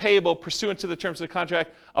due and payable pursuant to the terms of the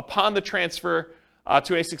contract upon the transfer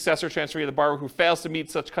to a successor or transferee of the borrower who fails to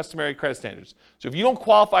meet such customary credit standards. So if you don't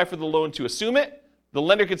qualify for the loan to assume it, the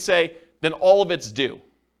lender could say, then all of it's due.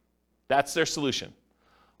 That's their solution.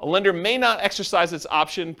 A lender may not exercise its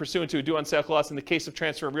option pursuant to a due on sale clause in the case of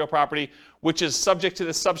transfer of real property, which is subject to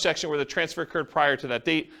this subsection where the transfer occurred prior to that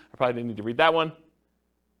date. I probably didn't need to read that one.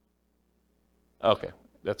 Okay,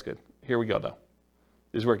 that's good. Here we go, though.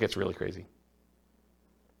 This is where it gets really crazy.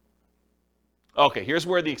 Okay, here's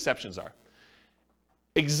where the exceptions are.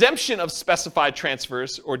 Exemption of specified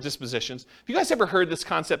transfers or dispositions. Have you guys ever heard this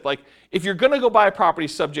concept? Like, if you're going to go buy a property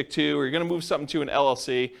subject to, or you're going to move something to an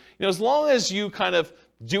LLC, as long as you kind of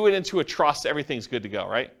do it into a trust, everything's good to go,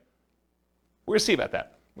 right? We're going to see about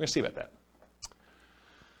that.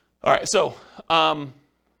 All right, so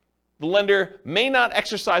the lender may not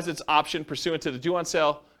exercise its option pursuant to the due on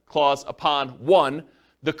sale clause upon 1,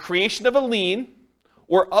 the creation of a lien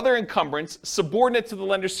or other encumbrance subordinate to the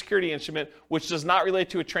lender's security instrument, which does not relate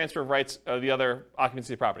to a transfer of rights of the other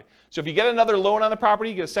occupancy of the property. So if you get another loan on the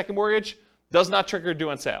property, you get a second mortgage, does not trigger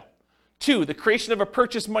due on sale. 2, the creation of a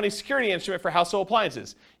purchase money security instrument for household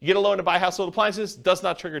appliances. You get a loan to buy household appliances, does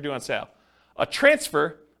not trigger due on sale. A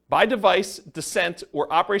transfer by device, descent,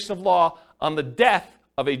 or operation of law on the death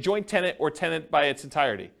of a joint tenant or tenant by its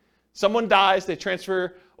entirety. Someone dies, they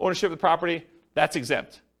transfer ownership of the property, that's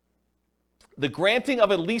exempt. The granting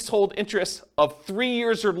of a leasehold interest of 3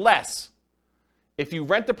 years or less. If you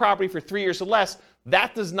rent the property for 3 years or less,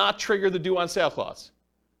 that does not trigger the due on sale clause.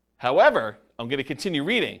 However, I'm going to continue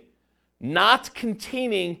reading. Not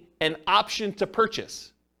containing an option to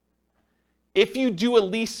purchase. If you do a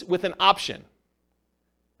lease with an option,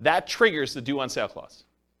 that triggers the due on sale clause.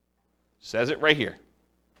 Says it right here.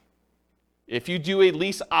 If you do a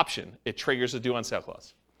lease option, it triggers the due on sale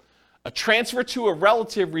clause. A transfer to a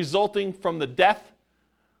relative resulting from the death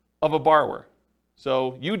of a borrower.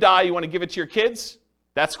 So you die, you want to give it to your kids,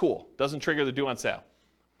 that's cool. Doesn't trigger the due on sale.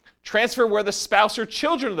 Transfer where the spouse or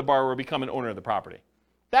children of the borrower become an owner of the property.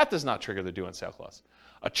 That does not trigger the due on sale clause.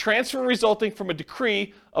 A transfer resulting from a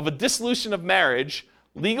decree of a dissolution of marriage,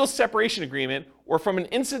 legal separation agreement, or from an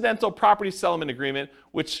incidental property settlement agreement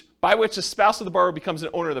by which the spouse of the borrower becomes an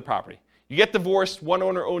owner of the property. You get divorced, one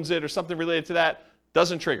owner owns it or something related to that,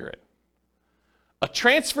 doesn't trigger it. A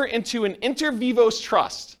transfer into an inter vivos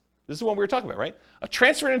trust. This is the one we were talking about, right? A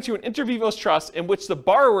transfer into an inter vivos trust in which the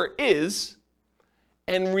borrower is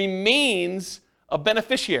and remains a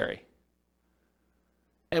beneficiary,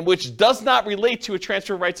 and which does not relate to a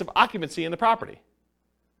transfer of rights of occupancy in the property.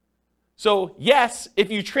 So yes, if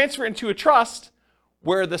you transfer into a trust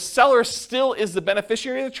where the seller still is the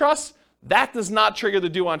beneficiary of the trust, that does not trigger the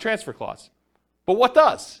due on transfer clause. But what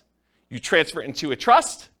does? You transfer into a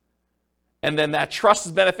trust, and then that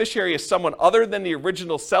trust's beneficiary is someone other than the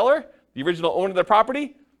original seller, the original owner of the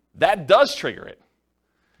property, that does trigger it.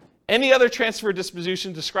 Any other transfer or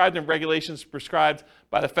disposition described in regulations prescribed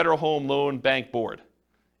by the Federal Home Loan Bank Board.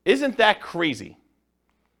 Isn't that crazy?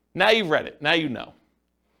 Now you've read it. Now you know.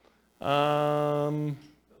 Doesn't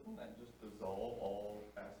that just dissolve all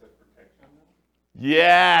asset protection?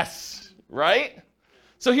 Yes, right?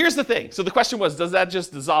 So here's the thing. So the question was, does that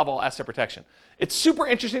just dissolve all asset protection? It's super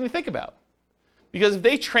interesting to think about. Because if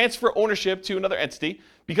they transfer ownership to another entity,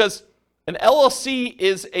 because an LLC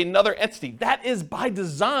is another entity, that is by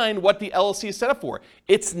design what the LLC is set up for.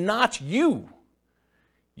 It's not you.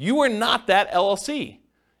 You are not that LLC.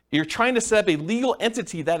 You're trying to set up a legal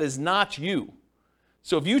entity that is not you.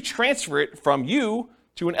 So if you transfer it from you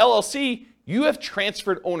to an LLC, you have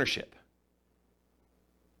transferred ownership.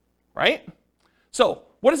 Right? So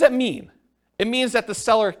what does that mean? It means that the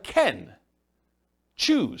seller can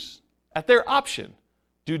choose at their option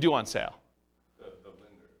do due on sale.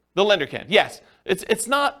 The lender can, yes. It's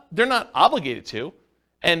not, they're not obligated to,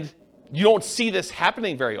 and you don't see this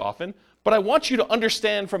happening very often, but I want you to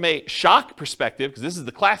understand from a shock perspective, because this is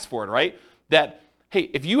the class for it, right? That, hey,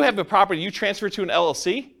 if you have a property you transfer to an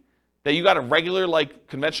LLC that you got a regular, like,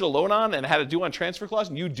 conventional loan on and had a due on transfer clause,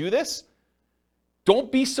 and you do this,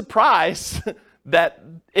 don't be surprised that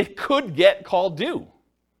it could get called due,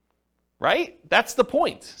 right? That's the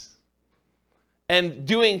point. And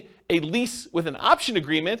doing a lease with an option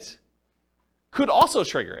agreement could also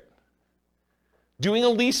trigger it. Doing a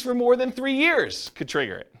lease for more than 3 years could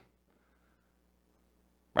trigger it.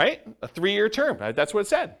 Right? A 3-year term. That's what it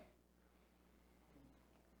said.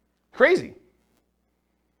 Crazy.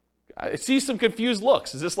 I see some confused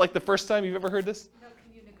looks. Is this like the first time you've ever heard this? No,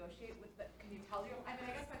 can you negotiate with the, can you tell your, I mean,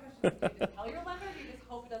 I guess my question is, can you just tell your lender, or do you just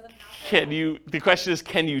hope it doesn't happen? The question is,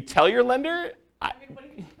 can you tell your lender? I mean, what do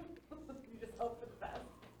you just hope for the best?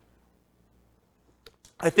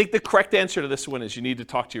 I think the correct answer to this one is you need to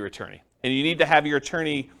talk to your attorney. And you need to have your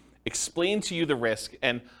attorney explain to you the risk.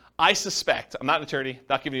 And I suspect, I'm not an attorney,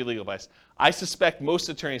 not giving you legal advice, I suspect most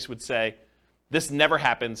attorneys would say, this never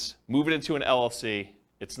happens, move it into an LLC,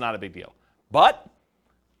 it's not a big deal. But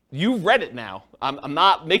you've read it now. I'm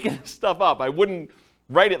not making this stuff up. I wouldn't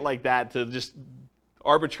write it like that to just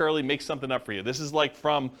arbitrarily make something up for you. This is like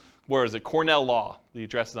from, where is it, Cornell Law. The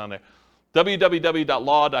address is on there.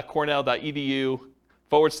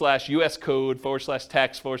 www.law.cornell.edu/US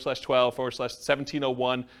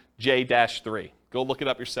code/text/12/1701J-3. Go look it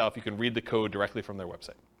up yourself. You can read the code directly from their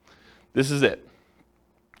website. This is it.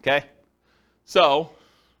 Okay? So,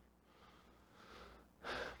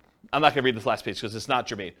 I'm not going to read this last page because it's not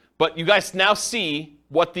germane. But you guys now see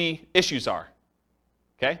what the issues are.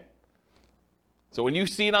 Okay? So when you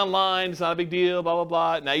see it online, it's not a big deal, blah, blah,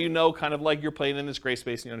 blah. Now you know kind of like you're playing in this gray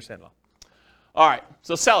space and you understand it all. All right,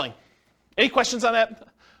 so selling. Any questions on that?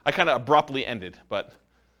 I kind of abruptly ended, but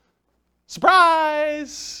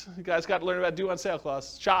surprise! You guys got to learn about due on sale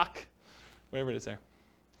clause. Shock. Whatever it is there.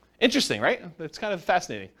 Interesting, right? It's kind of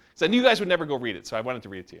fascinating. So I knew you guys would never go read it, so I wanted to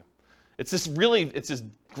read it to you. It's this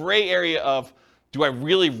gray area of, do I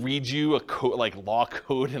really read you a code, like law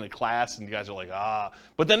code in a class? And you guys are like, ah.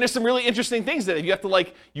 But then there's some really interesting things that you have to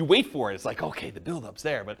like, you wait for it. It's like, okay, the build-up's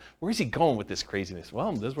there, but where's he going with this craziness?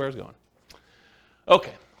 Well, this is where I was going.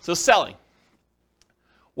 Okay, so selling.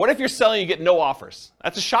 What if you're selling, you get no offers?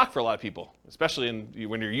 That's a shock for a lot of people, especially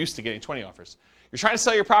when you're used to getting 20 offers. You're trying to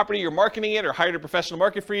sell your property, you're marketing it or hired a professional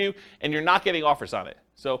market for you, and you're not getting offers on it.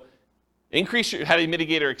 So how do you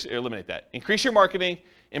mitigate or eliminate that? Increase your marketing,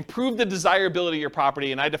 improve the desirability of your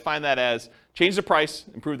property, and I define that as change the price,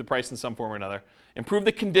 improve the price in some form or another, improve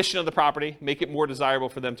the condition of the property, make it more desirable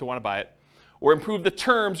for them to want to buy it, or improve the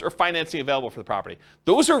terms or financing available for the property.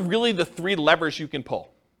 Those are really the three levers you can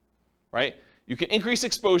pull, right? You can increase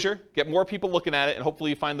exposure, get more people looking at it, and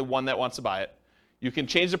hopefully you find the one that wants to buy it. You can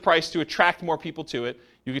change the price to attract more people to it.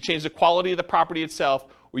 You can change the quality of the property itself,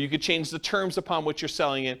 or you could change the terms upon which you're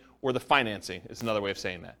selling it, or the financing is another way of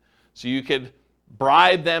saying that. So you could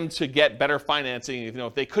bribe them to get better financing.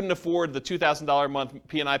 If they couldn't afford the $2,000 a month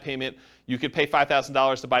P&I payment, you could pay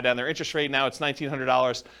 $5,000 to buy down their interest rate. Now it's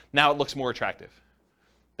 $1,900. Now it looks more attractive.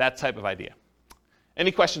 That type of idea.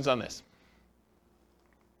 Any questions on this?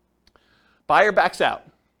 Buyer backs out.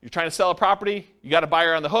 You're trying to sell a property. You got a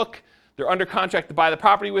buyer on the hook. They're under contract to buy the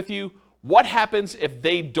property with you. What happens if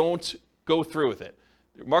they don't go through with it?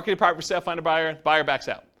 Marketed property for sale, find a buyer, buyer backs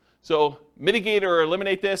out. So mitigate or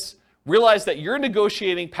eliminate this. Realize that your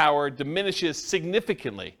negotiating power diminishes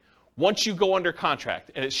significantly once you go under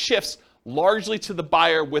contract, and it shifts largely to the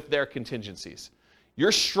buyer with their contingencies.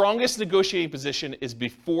 Your strongest negotiating position is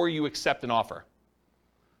before you accept an offer.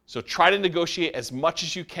 So try to negotiate as much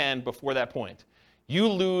as you can before that point. You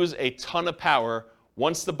lose a ton of power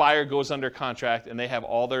once the buyer goes under contract and they have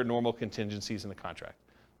all their normal contingencies in the contract.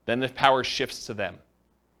 Then the power shifts to them.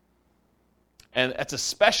 And that's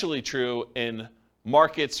especially true in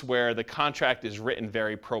markets where the contract is written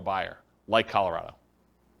very pro-buyer, like Colorado,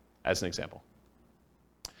 as an example.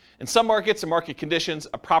 In some markets and market conditions,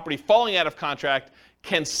 a property falling out of contract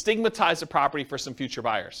can stigmatize a property for some future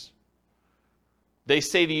buyers. They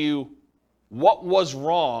say to you, what was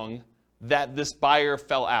wrong that this buyer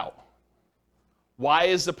fell out? Why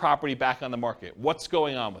is the property back on the market? What's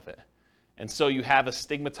going on with it? And so you have a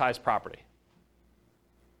stigmatized property.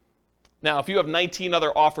 Now, if you have 19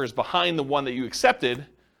 other offers behind the one that you accepted,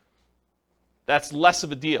 that's less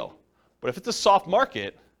of a deal. But if it's a soft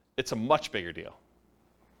market, it's a much bigger deal.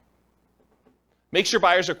 Make sure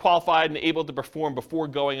buyers are qualified and able to perform before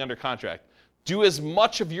going under contract. Do as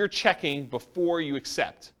much of your checking before you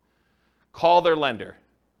accept. Call their lender.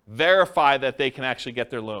 Verify that they can actually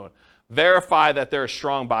get their loan. Verify that they're a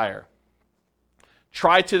strong buyer.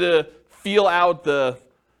 Try to feel out the,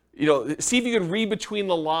 see if you can read between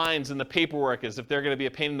the lines in the paperwork as if they're going to be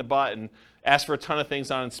a pain in the butt and ask for a ton of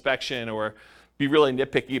things on inspection or be really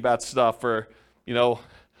nitpicky about stuff, or,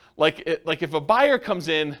 like if a buyer comes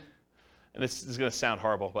in, and this is going to sound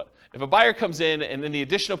horrible, but if a buyer comes in and in the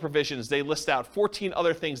additional provisions, they list out 14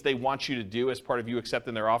 other things they want you to do as part of you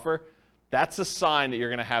accepting their offer, that's a sign that you're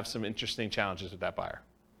going to have some interesting challenges with that buyer,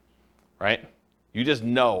 right? You just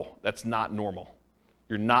know that's not normal.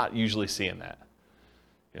 You're not usually seeing that.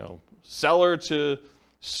 Seller to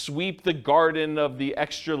sweep the garden of the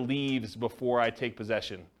extra leaves before I take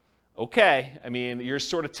possession. Okay, you're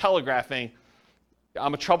sort of telegraphing,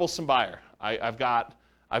 I'm a troublesome buyer. I've got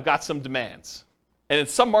some demands. And in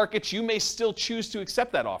some markets, you may still choose to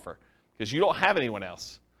accept that offer because you don't have anyone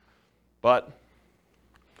else. But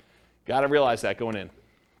got to realize that going in.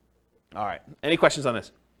 All right, any questions on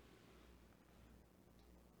this?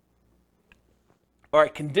 All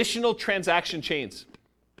right, conditional transaction chains.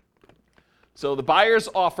 So the buyer's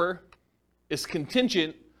offer is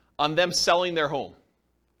contingent on them selling their home.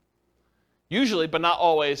 Usually, but not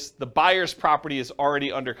always, the buyer's property is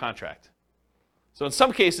already under contract. So in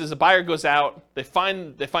some cases, a buyer goes out, they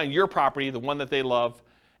find your property, the one that they love,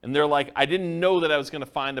 and they're like, I didn't know that I was going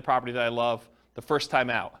to find the property that I love the first time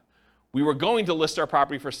out. We were going to list our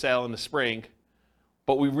property for sale in the spring,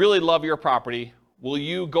 but we really love your property. Will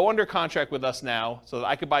you go under contract with us now so that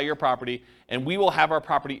I could buy your property, and we will have our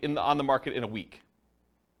property on the market in a week?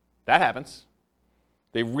 That happens.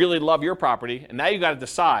 They really love your property, and now you got to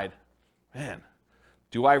decide, man,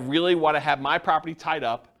 do I really want to have my property tied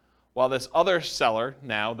up while this other seller,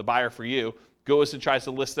 now the buyer for you, goes and tries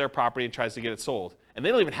to list their property and tries to get it sold? And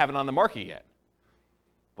they don't even have it on the market yet.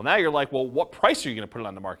 Well, now you're like, well, what price are you going to put it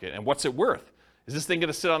on the market, and what's it worth? Is this thing going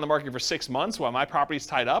to sit on the market for 6 months while my property's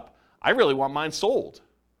tied up? I really want mine sold.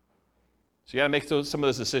 So you got to make some of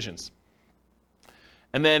those decisions.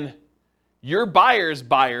 And then your buyers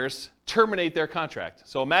terminate their contract.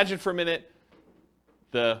 So imagine for a minute,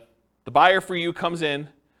 the buyer for you comes in.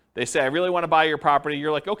 They say, I really want to buy your property.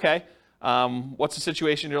 You're like, okay, what's the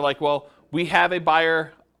situation? You're like, well, we have a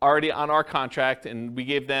buyer already on our contract, and we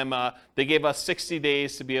gave them, they gave us 60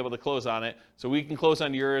 days to be able to close on it. So we can close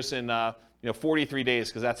on yours in 43 days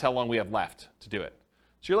because that's how long we have left to do it.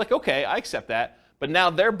 So you're like, okay, I accept that. But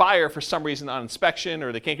now their buyer, for some reason on inspection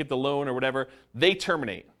or they can't get the loan or whatever, they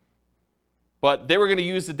terminate. But they were going to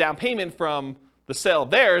use the down payment from the sale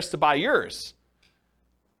of theirs to buy yours.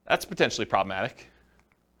 That's potentially problematic,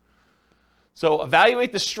 So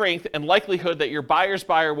evaluate the strength and likelihood that your buyer's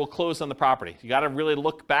buyer will close on the property. You got to really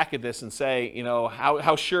look back at this and say,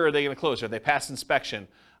 how sure are they going to close? Are they past inspection?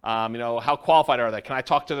 How qualified are they? Can I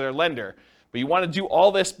talk to their lender? But you want to do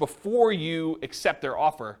all this before you accept their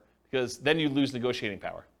offer, because then you lose negotiating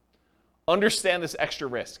power. Understand this extra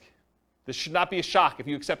risk. This should not be a shock. If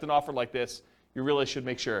you accept an offer like this, you really should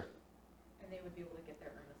make sure. And they would be able to get their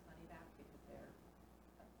earnest money back because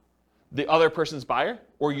The other person's buyer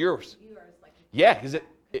or yours? yours, like. Yeah, because That's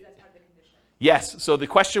part of the condition. yes. So the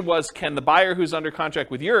question was, can the buyer who's under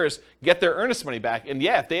contract with yours get their earnest money back? And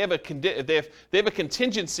yeah, if they have a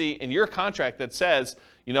contingency in your contract that says,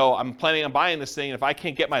 I'm planning on buying this thing, and if I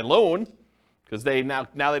can't get my loan, because they now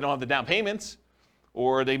they don't have the down payments,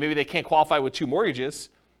 or maybe they can't qualify with 2 mortgages,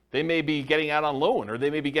 they may be getting out on loan, or they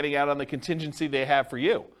may be getting out on the contingency they have for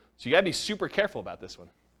you. So you got to be super careful about this one.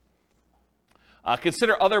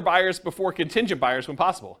 Consider other buyers before contingent buyers when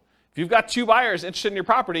possible. If you've got 2 buyers interested in your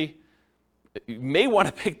property, you may want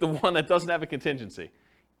to pick the one that doesn't have a contingency,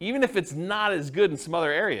 even if it's not as good in some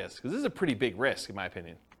other areas, because this is a pretty big risk, in my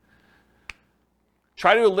opinion.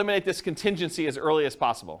 Try to eliminate this contingency as early as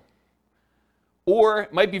possible. Or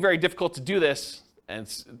it might be very difficult to do this, and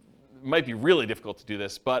it might be really difficult to do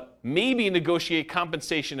this, but maybe negotiate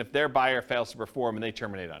compensation if their buyer fails to perform and they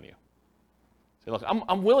terminate on you. Say, look,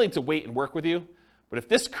 I'm willing to wait and work with you, but if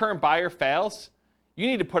this current buyer fails, you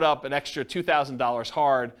need to put up an extra $2,000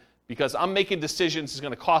 hard, because I'm making decisions. It's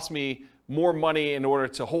going to cost me more money in order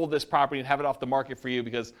to hold this property and have it off the market for you,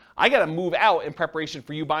 because I got to move out in preparation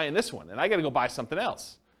for you buying this one, and I got to go buy something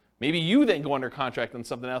else. Maybe you then go under contract on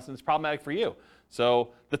something else and it's problematic for you.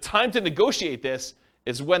 So the time to negotiate this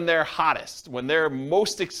is when they're hottest, when they're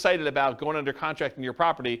most excited about going under contract in your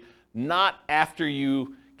property, not after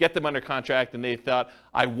you get them under contract and they thought,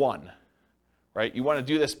 I won, right? You want to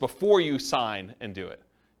do this before you sign and do it.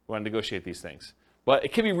 You want to negotiate these things. But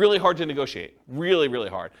it can be really hard to negotiate, really, really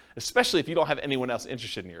hard, especially if you don't have anyone else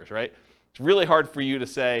interested in yours, right? It's really hard for you to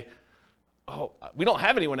say, oh, we don't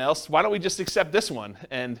have anyone else. Why don't we just accept this one?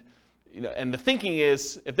 And the thinking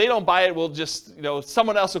is, if they don't buy it, we'll just,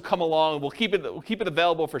 someone else will come along. We'll keep it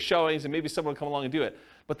available for showings, and maybe someone will come along and do it.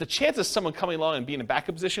 But the chance of someone coming along and being in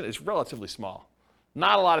backup position is relatively small.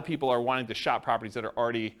 Not a lot of people are wanting to shop properties that are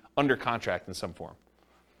already under contract in some form,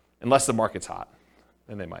 unless the market's hot,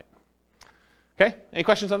 then they might. Okay, any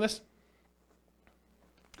questions on this?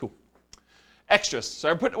 Cool. Extras. So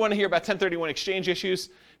I put one here about 1031 exchange issues.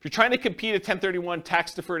 If you're trying to compete a 1031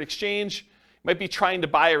 tax-deferred exchange, you might be trying to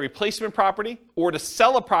buy a replacement property or to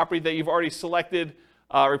sell a property that you've already selected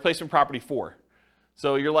a replacement property for.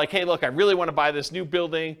 So you're like, hey, look, I really want to buy this new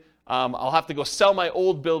building. I'll have to go sell my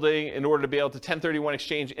old building in order to be able to 1031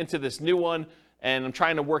 exchange into this new one, and I'm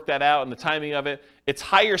trying to work that out and the timing of it. It's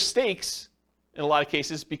higher stakes in a lot of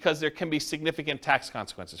cases because there can be significant tax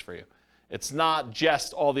consequences for you. It's not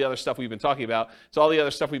just all the other stuff we've been talking about. It's all the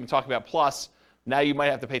other stuff we've been talking about, plus now you might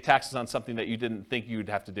have to pay taxes on something that you didn't think you would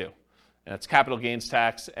have to do. And it's capital gains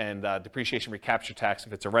tax and depreciation recapture tax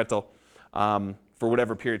if it's a rental for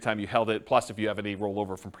whatever period of time you held it, plus if you have any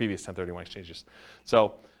rollover from previous 1031 exchanges.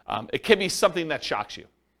 So it can be something that shocks you.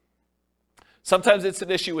 Sometimes it's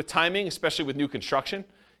an issue with timing, especially with new construction.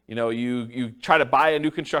 You try to buy a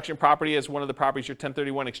new construction property as one of the properties you're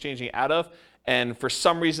 1031 exchanging out of, and for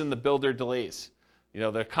some reason the builder delays.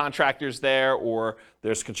 The contractor's there, or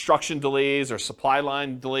there's construction delays or supply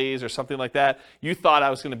line delays or something like that. You thought I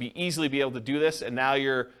was going to easily be able to do this, and now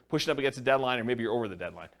you're pushing up against a deadline, or maybe you're over the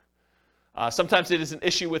deadline. Sometimes it is an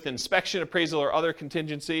issue with inspection, appraisal, or other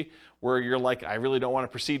contingency where you're like, I really don't want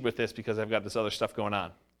to proceed with this because I've got this other stuff going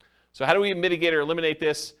on. So how do we mitigate or eliminate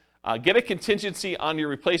this? Get a contingency on your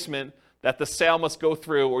replacement that the sale must go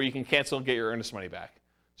through, or you can cancel and get your earnest money back.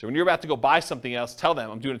 So when you're about to go buy something else, tell them,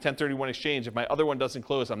 I'm doing a 1031 exchange. If my other one doesn't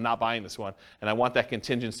close, I'm not buying this one. And I want that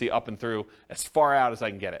contingency up and through as far out as I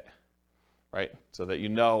can get it, right? So that you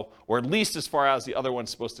know, or at least as far out as the other one's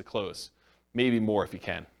supposed to close. Maybe more if you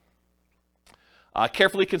can.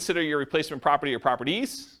 Carefully consider your replacement property or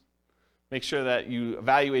properties. Make sure that you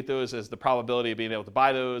evaluate those as the probability of being able to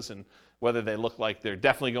buy those and whether they look like they're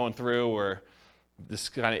definitely going through or this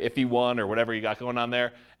kind of iffy one or whatever you got going on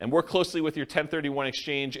there. And work closely with your 1031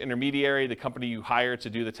 exchange intermediary, the company you hire to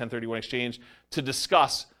do the 1031 exchange, to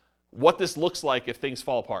discuss what this looks like if things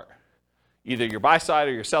fall apart. Either your buy side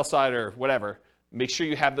or your sell side or whatever. Make sure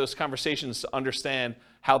you have those conversations to understand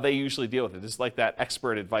how they usually deal with it. This is like that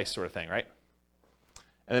expert advice sort of thing, right?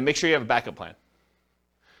 And then make sure you have a backup plan.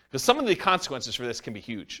 Because some of the consequences for this can be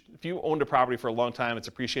huge. If you owned a property for a long time, it's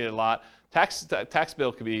appreciated a lot. Tax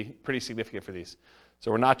bill could be pretty significant for these.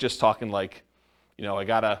 So we're not just talking like, I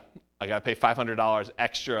got I got to pay $500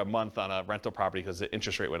 extra a month on a rental property because the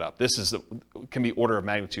interest rate went up. This can be orders of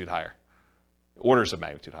magnitude higher,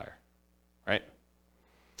 right?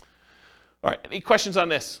 All right, any questions on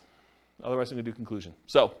this? Otherwise, I'm going to do conclusion.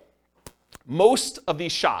 So, most of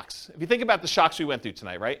these shocks, if you think about the shocks we went through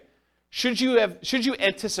tonight, right? Should you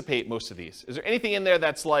anticipate most of these? Is there anything in there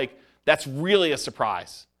that's really a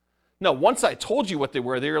surprise? No, once I told you what they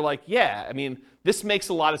were like, yeah, I mean, this makes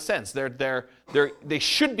a lot of sense. They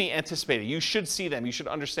should be anticipated. You should see them. You should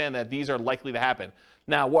understand that these are likely to happen.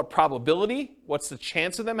 Now, what probability? What's the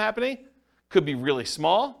chance of them happening? Could be really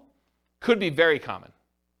small, could be very common,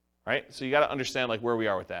 right? So you got to understand like where we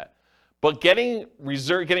are with that. But getting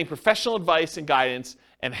professional advice and guidance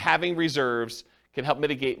and having reserves can help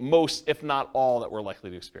mitigate most, if not all, that we're likely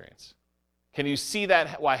to experience. Can you see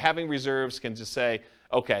that why having reserves can just say,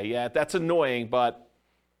 okay, yeah, that's annoying, but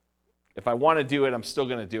if I want to do it, I'm still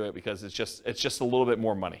going to do it because it's just a little bit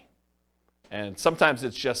more money. And sometimes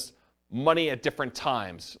it's just money at different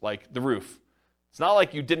times, like the roof. It's not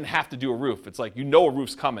like you didn't have to do a roof. It's like you know a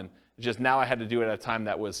roof's coming. It's just now I had to do it at a time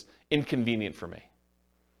that was inconvenient for me.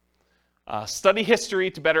 Study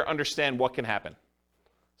history to better understand what can happen.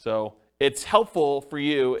 So it's helpful for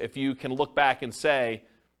you if you can look back and say,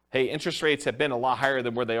 hey, interest rates have been a lot higher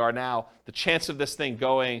than where they are now. The chance of this thing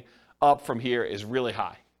going up from here is really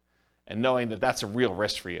high. And knowing that that's a real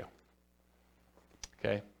risk for you.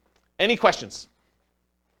 Okay? Any questions?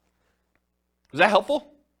 Was that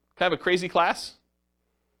helpful? Kind of a crazy class?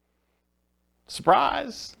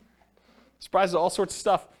 Surprise. Surprise at all sorts of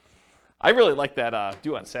stuff. I really like that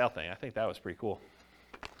due on sale thing. I think that was pretty cool.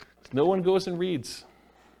 No one goes and reads.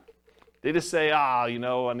 They just say, on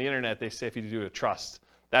the internet, they say if you do a trust,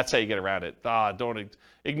 that's how you get around it. Don't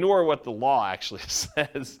ignore what the law actually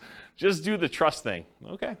says. Just do the trust thing.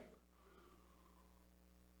 Okay.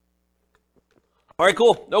 All right,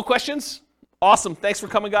 cool. No questions? Awesome. Thanks for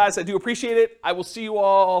coming, guys. I do appreciate it. I will see you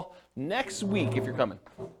all next week if you're coming.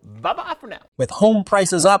 Bye-bye for now. With home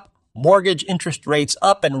prices up, mortgage interest rates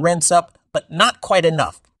up, and rents up, but not quite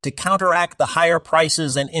enough to counteract the higher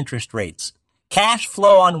prices and interest rates. Cash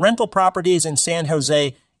flow on rental properties in San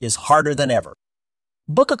Jose is harder than ever.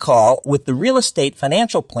 Book a call with the Real Estate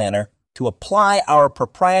Financial Planner to apply our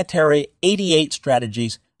proprietary 88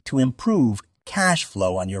 strategies to improve cash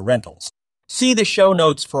flow on your rentals. See the show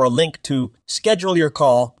notes for a link to schedule your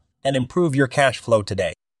call and improve your cash flow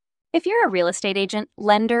today. If you're a real estate agent,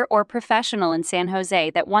 lender, or professional in San Jose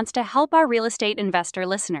that wants to help our real estate investor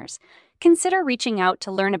listeners, consider reaching out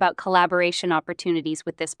to learn about collaboration opportunities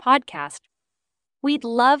with this podcast. We'd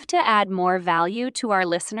love to add more value to our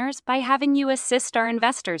listeners by having you assist our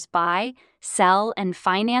investors buy, sell, and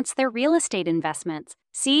finance their real estate investments.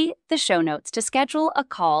 See the show notes to schedule a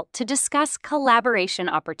call to discuss collaboration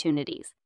opportunities.